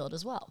off the field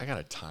as well. I got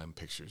to time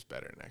pictures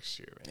better next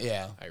year, man.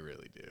 Yeah. I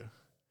really do.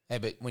 Hey,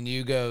 but when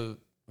you go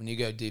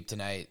deep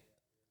tonight,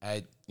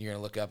 you're going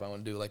to look up, I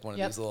want to do, like, one of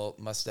these little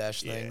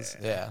mustache things.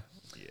 Yeah.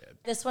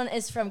 This one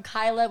is from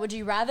Kyla. Would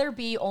you rather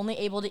be only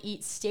able to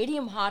eat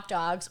stadium hot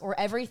dogs or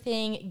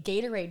everything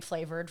Gatorade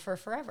flavored for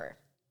forever?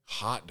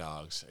 Hot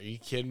dogs? Are you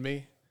kidding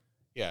me?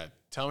 Yeah,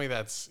 tell me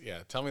that's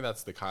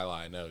the Kyla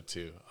I know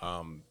too.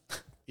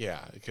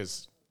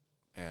 Because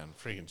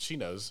freaking she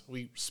knows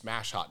we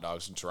smash hot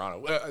dogs in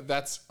Toronto.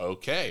 That's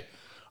okay.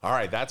 All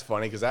right, that's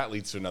funny because that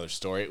leads to another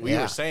story. We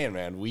were saying,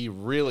 man, we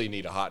really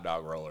need a hot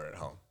dog roller at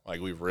home. Like,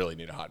 we really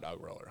need a hot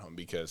dog roller at home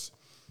because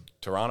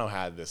Toronto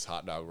had this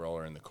hot dog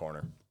roller in the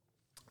corner.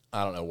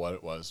 I don't know what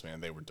it was,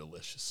 man. They were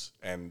delicious.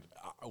 And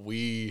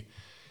we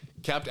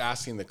kept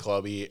asking the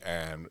clubby,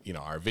 and,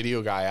 our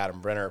video guy,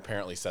 Adam Brenner,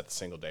 apparently set the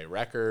single-day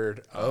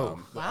record.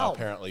 Wow.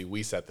 Apparently,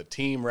 we set the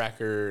team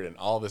record and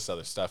all this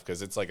other stuff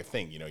because it's like a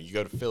thing. You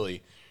go to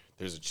Philly,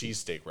 there's a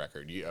cheesesteak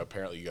record.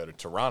 Apparently, you go to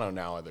Toronto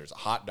now, and there's a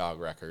hot dog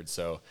record.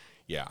 So,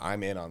 yeah,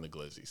 I'm in on the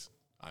glizzies.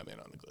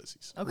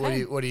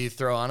 Okay. What do you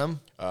throw on them?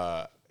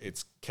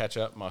 It's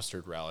ketchup,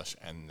 mustard, relish,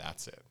 and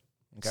that's it.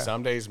 Okay.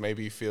 Some days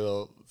maybe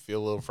feel a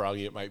little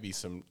froggy. It might be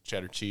some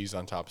cheddar cheese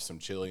on top of some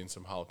chili and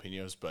some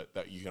jalapenos, but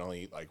that you can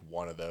only eat like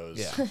one of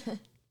those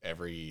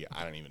every,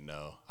 I don't even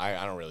know.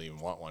 I don't really even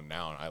want one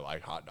now, and I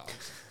like hot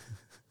dogs.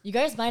 You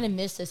guys might have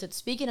missed this. But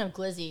speaking of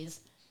glizzies,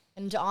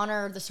 and to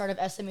honor the start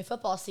of SMU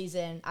football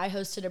season, I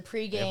hosted a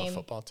pregame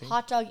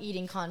hot dog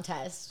eating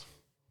contest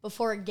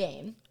before a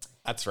game.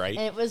 That's right.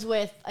 And it was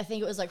with, I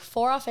think it was like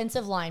 4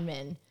 offensive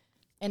linemen,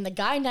 and the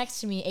guy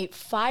next to me ate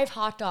 5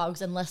 hot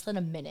dogs in less than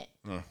a minute.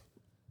 And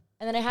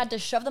then I had to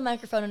shove the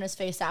microphone in his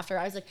face after.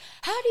 I was like,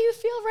 how do you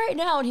feel right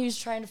now? And he was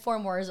trying to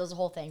form words. It was a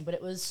whole thing. But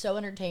it was so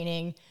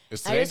entertaining.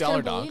 Is today I just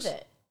couldn't $1 believe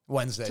it.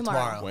 Wednesday,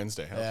 tomorrow.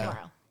 Wednesday. Okay.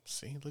 Tomorrow.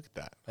 See, look at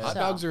that. Hot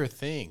dogs are a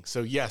thing.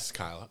 So yes,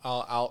 Kyle,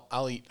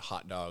 I'll eat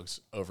hot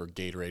dogs over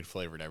Gatorade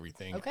flavored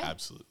everything. Okay.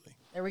 Absolutely.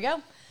 There we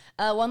go.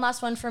 One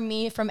last one from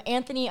me, from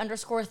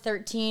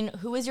Anthony_13.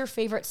 Who is your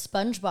favorite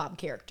SpongeBob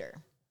character?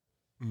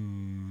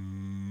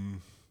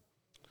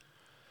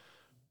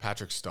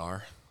 Patrick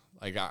Star.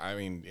 Like, I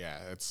mean, yeah,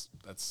 that's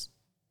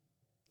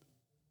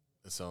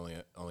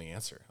the only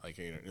answer. Like,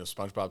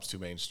 SpongeBob's too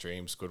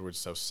mainstream. Squidward's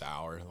so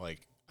sour. Like,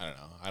 I don't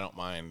know. I don't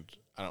mind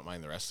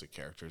the rest of the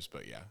characters,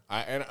 but yeah.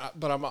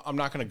 But I'm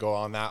not going to go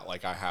on that.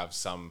 Like, I have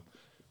some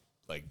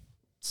like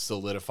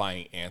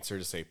solidifying answer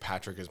to say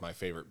Patrick is my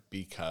favorite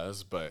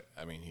because, but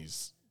I mean,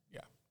 he's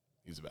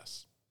the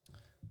best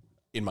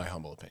in my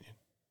humble opinion.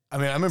 I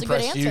mean, I'm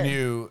impressed you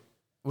knew.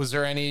 Was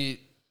there any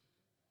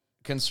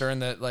concern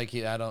that like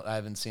I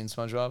haven't seen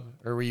SpongeBob,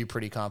 or were you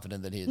pretty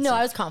confident that he had No,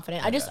 I was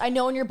confident. I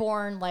know when you're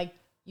born, like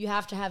you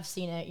have to have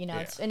seen it. You know,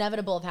 it's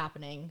inevitable of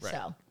happening. Right.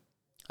 So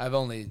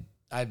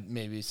I've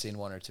maybe seen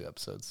 1 or 2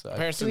 episodes. So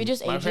Did we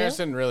just my age parents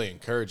you? didn't really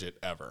encourage it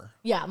ever.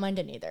 Yeah, mine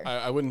didn't either.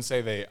 I wouldn't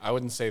say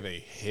they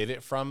hid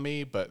it from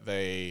me, but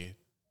they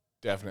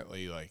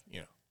definitely like, you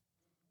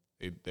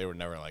know, they were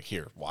never like,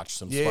 here, watch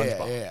some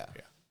SpongeBob.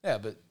 Yeah,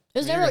 but it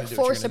was you're never gonna like do what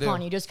you're forced gonna upon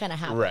do. you, just kind of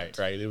happened.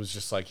 Right. It was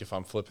just like if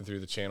I'm flipping through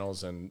the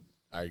channels and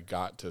I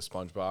got to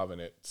SpongeBob and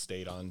it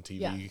stayed on TV,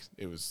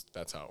 Yeah.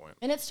 that's how it went.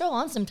 And it's still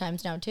on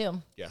sometimes now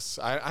too. Yes,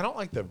 I don't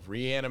like the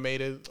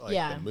reanimated, like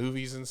Yeah. the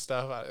movies and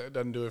stuff. It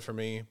doesn't do it for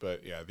me.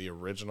 But yeah, the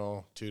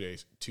original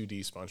 2D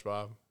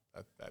SpongeBob,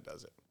 that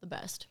does it. The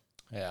best.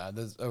 Yeah,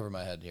 that's over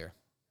my head here.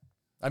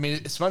 I mean,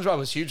 SpongeBob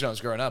was huge when I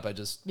was growing up. I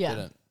just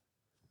didn't.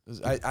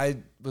 I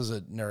was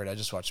a nerd. I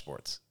just watched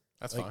sports.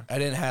 That's Like, fine. I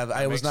didn't have.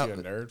 I was Makes not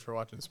you a nerd for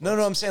watching sports.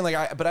 No, I'm saying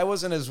like but I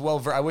wasn't as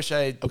well. I wish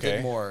I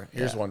did more.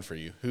 Here's Yeah. one for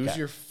you. Who's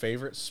your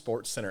favorite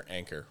Sports Center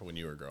anchor when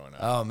you were growing up?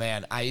 Oh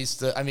man, I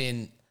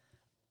mean,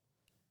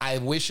 I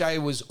wish I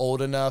was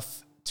old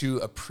enough to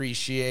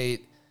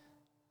appreciate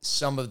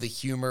some of the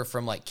humor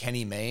from like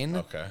Kenny Mayne.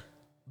 Okay,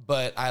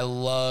 But I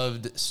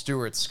loved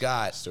Stuart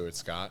Scott. Stuart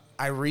Scott.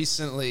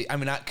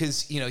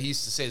 Because he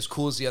used to say, "As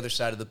cool as the other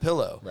side of the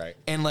pillow," Right.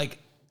 And like,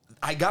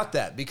 I got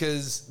that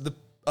because the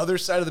other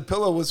side of the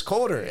pillow was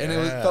colder, and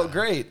it felt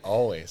great.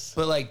 Always.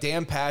 But like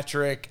Dan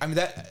Patrick, I mean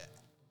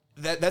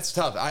that's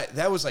tough.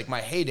 That was like my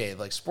heyday of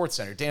like Sports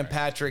Center. Dan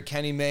Patrick,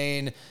 Kenny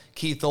Mayne,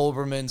 Keith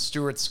Olbermann,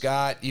 Stuart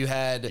Scott. You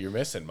had You're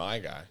missing my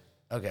guy.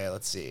 okay.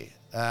 Let's see.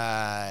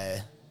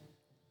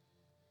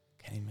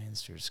 Kenny Mayne,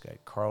 Stuart Scott,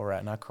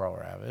 not Carl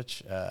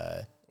Ravitch.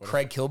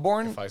 Craig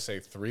Kilborn. If I say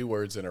 3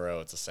 words in a row,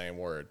 it's the same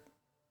word,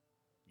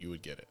 you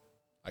would get it.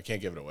 I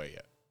can't give it away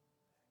yet.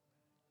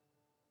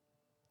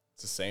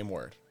 It's the same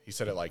word. He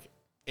said it like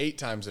 8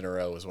 times in a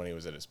row was when he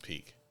was at his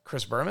peak.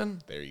 Chris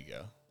Berman. There you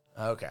go.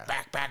 Okay.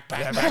 Back.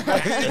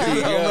 There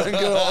you go.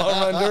 Good old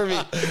home run derby.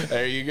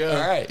 There you go.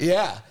 All right.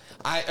 Yeah.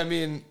 I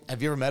mean,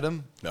 have you ever met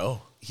him?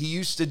 No. He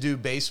used to do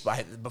baseball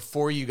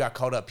before you got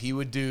called up. He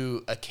would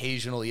do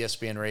occasional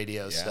ESPN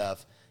radio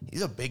stuff.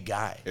 He's a big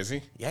guy. Is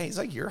he? Yeah, he's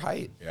like your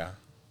height. Yeah.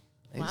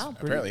 Wow.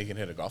 Apparently he can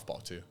hit a golf ball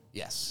too.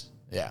 Yes.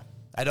 Yeah.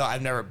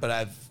 I've never, but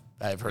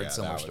I've heard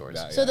similar stories.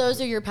 So those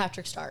are your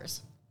Patrick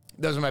Stars.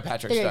 Those are my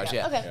Patrick There you Stars. go.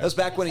 Yeah. Okay. That was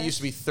back when it used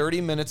to be 30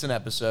 minutes an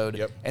episode.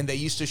 Yep. And they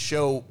used to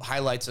show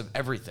highlights of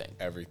everything.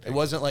 Everything. It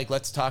wasn't like,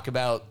 let's talk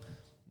about,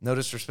 no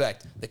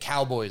disrespect, the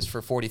Cowboys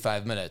for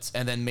 45 minutes.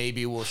 And then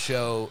maybe we'll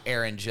show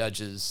Aaron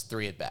Judge's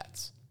 3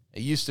 at-bats.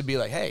 It used to be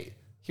like, hey,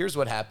 here's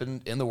what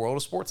happened in the world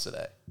of sports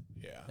today.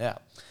 Yeah. Yeah.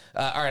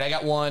 All right, I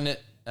got one.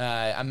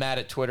 I'm mad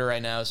at Twitter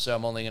right now, so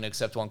I'm only going to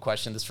accept one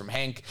question. This is from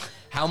Hank.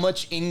 How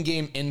much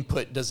in-game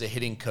input does a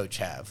hitting coach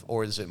have?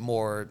 Or is it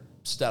more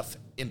stuff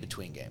in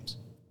between games?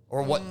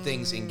 Or what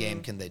things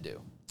in-game can they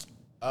do?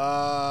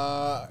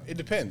 It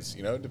depends.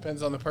 It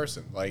depends on the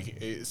person.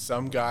 Like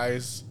some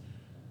guys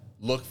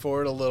look for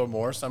it a little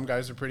more. Some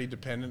guys are pretty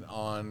dependent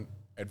on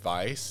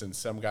advice, and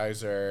some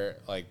guys are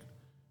like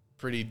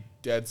pretty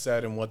dead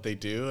set in what they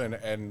do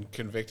and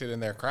convicted in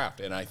their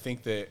craft. And I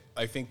think that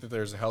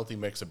there's a healthy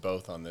mix of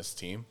both on this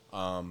team.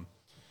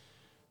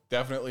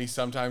 Definitely,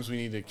 sometimes we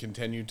need to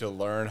continue to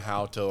learn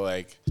how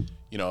to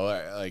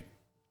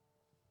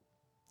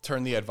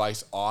turn the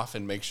advice off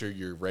and make sure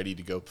you're ready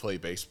to go play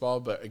baseball.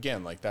 But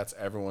again, like that's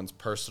everyone's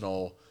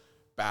personal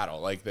battle.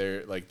 Like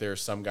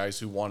there's some guys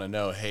who want to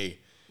know, hey,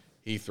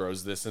 he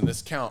throws this in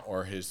this count,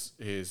 or his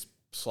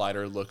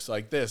slider looks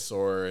like this,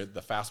 or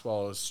the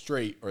fastball is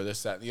straight, or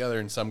this, that, and the other.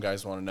 And some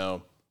guys want to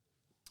know,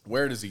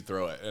 where does he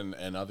throw it,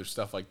 and other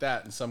stuff like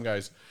that. And some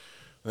guys,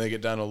 when they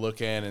get done, will look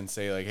in and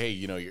say like, hey,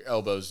 your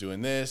elbow's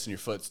doing this and your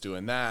foot's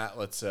doing that.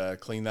 Let's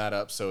clean that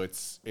up. So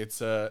it's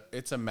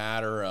a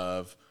matter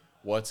of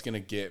what's going to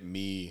get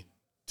me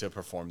to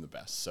perform the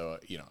best. So,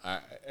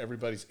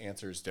 everybody's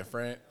answer is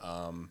different.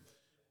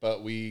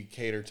 But we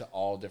cater to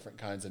all different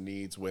kinds of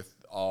needs with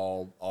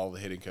all the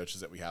hitting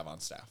coaches that we have on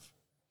staff.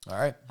 All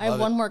right. I have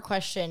one more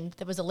question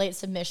that was a late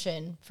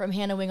submission from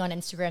Hannah Wing on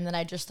Instagram that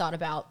I just thought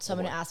about, so I'm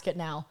going to ask it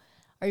now.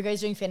 Are you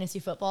guys doing fantasy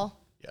football?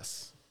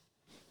 Yes.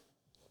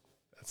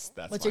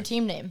 That's What's your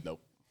team name? Nope.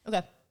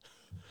 Okay.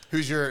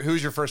 Who's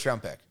your first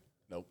round pick?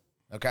 Nope.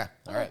 Okay.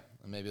 All right.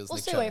 Maybe it was We'll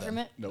Nick stay Chubb away then. from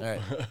it. Nope.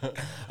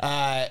 All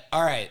right.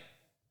 All right.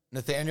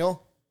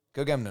 Nathaniel,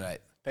 go get him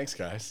tonight. Thanks,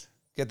 guys.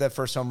 Get that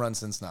first home run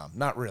since Nom.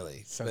 Not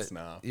really. Since but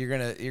Nom. You're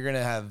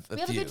gonna have a We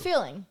have a few. good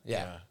feeling.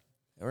 Yeah.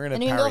 We're gonna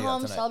And you can power go you up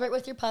home, tonight. celebrate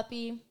with your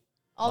puppy.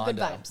 All good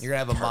Mondo. vibes. You're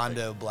gonna have a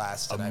Mondo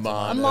blast tonight.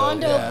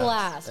 Mondo Yeah.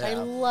 blast. I Yeah.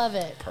 love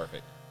it.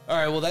 Perfect. All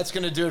right, well, that's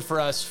going to do it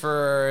for us,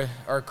 for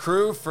our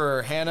crew,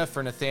 for Hannah,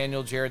 for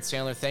Nathaniel, Jared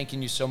Sandler.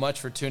 Thanking you so much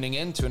for tuning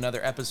in to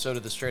another episode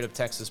of the Straight Up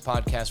Texas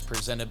podcast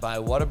presented by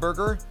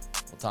Whataburger.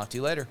 We'll talk to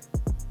you later.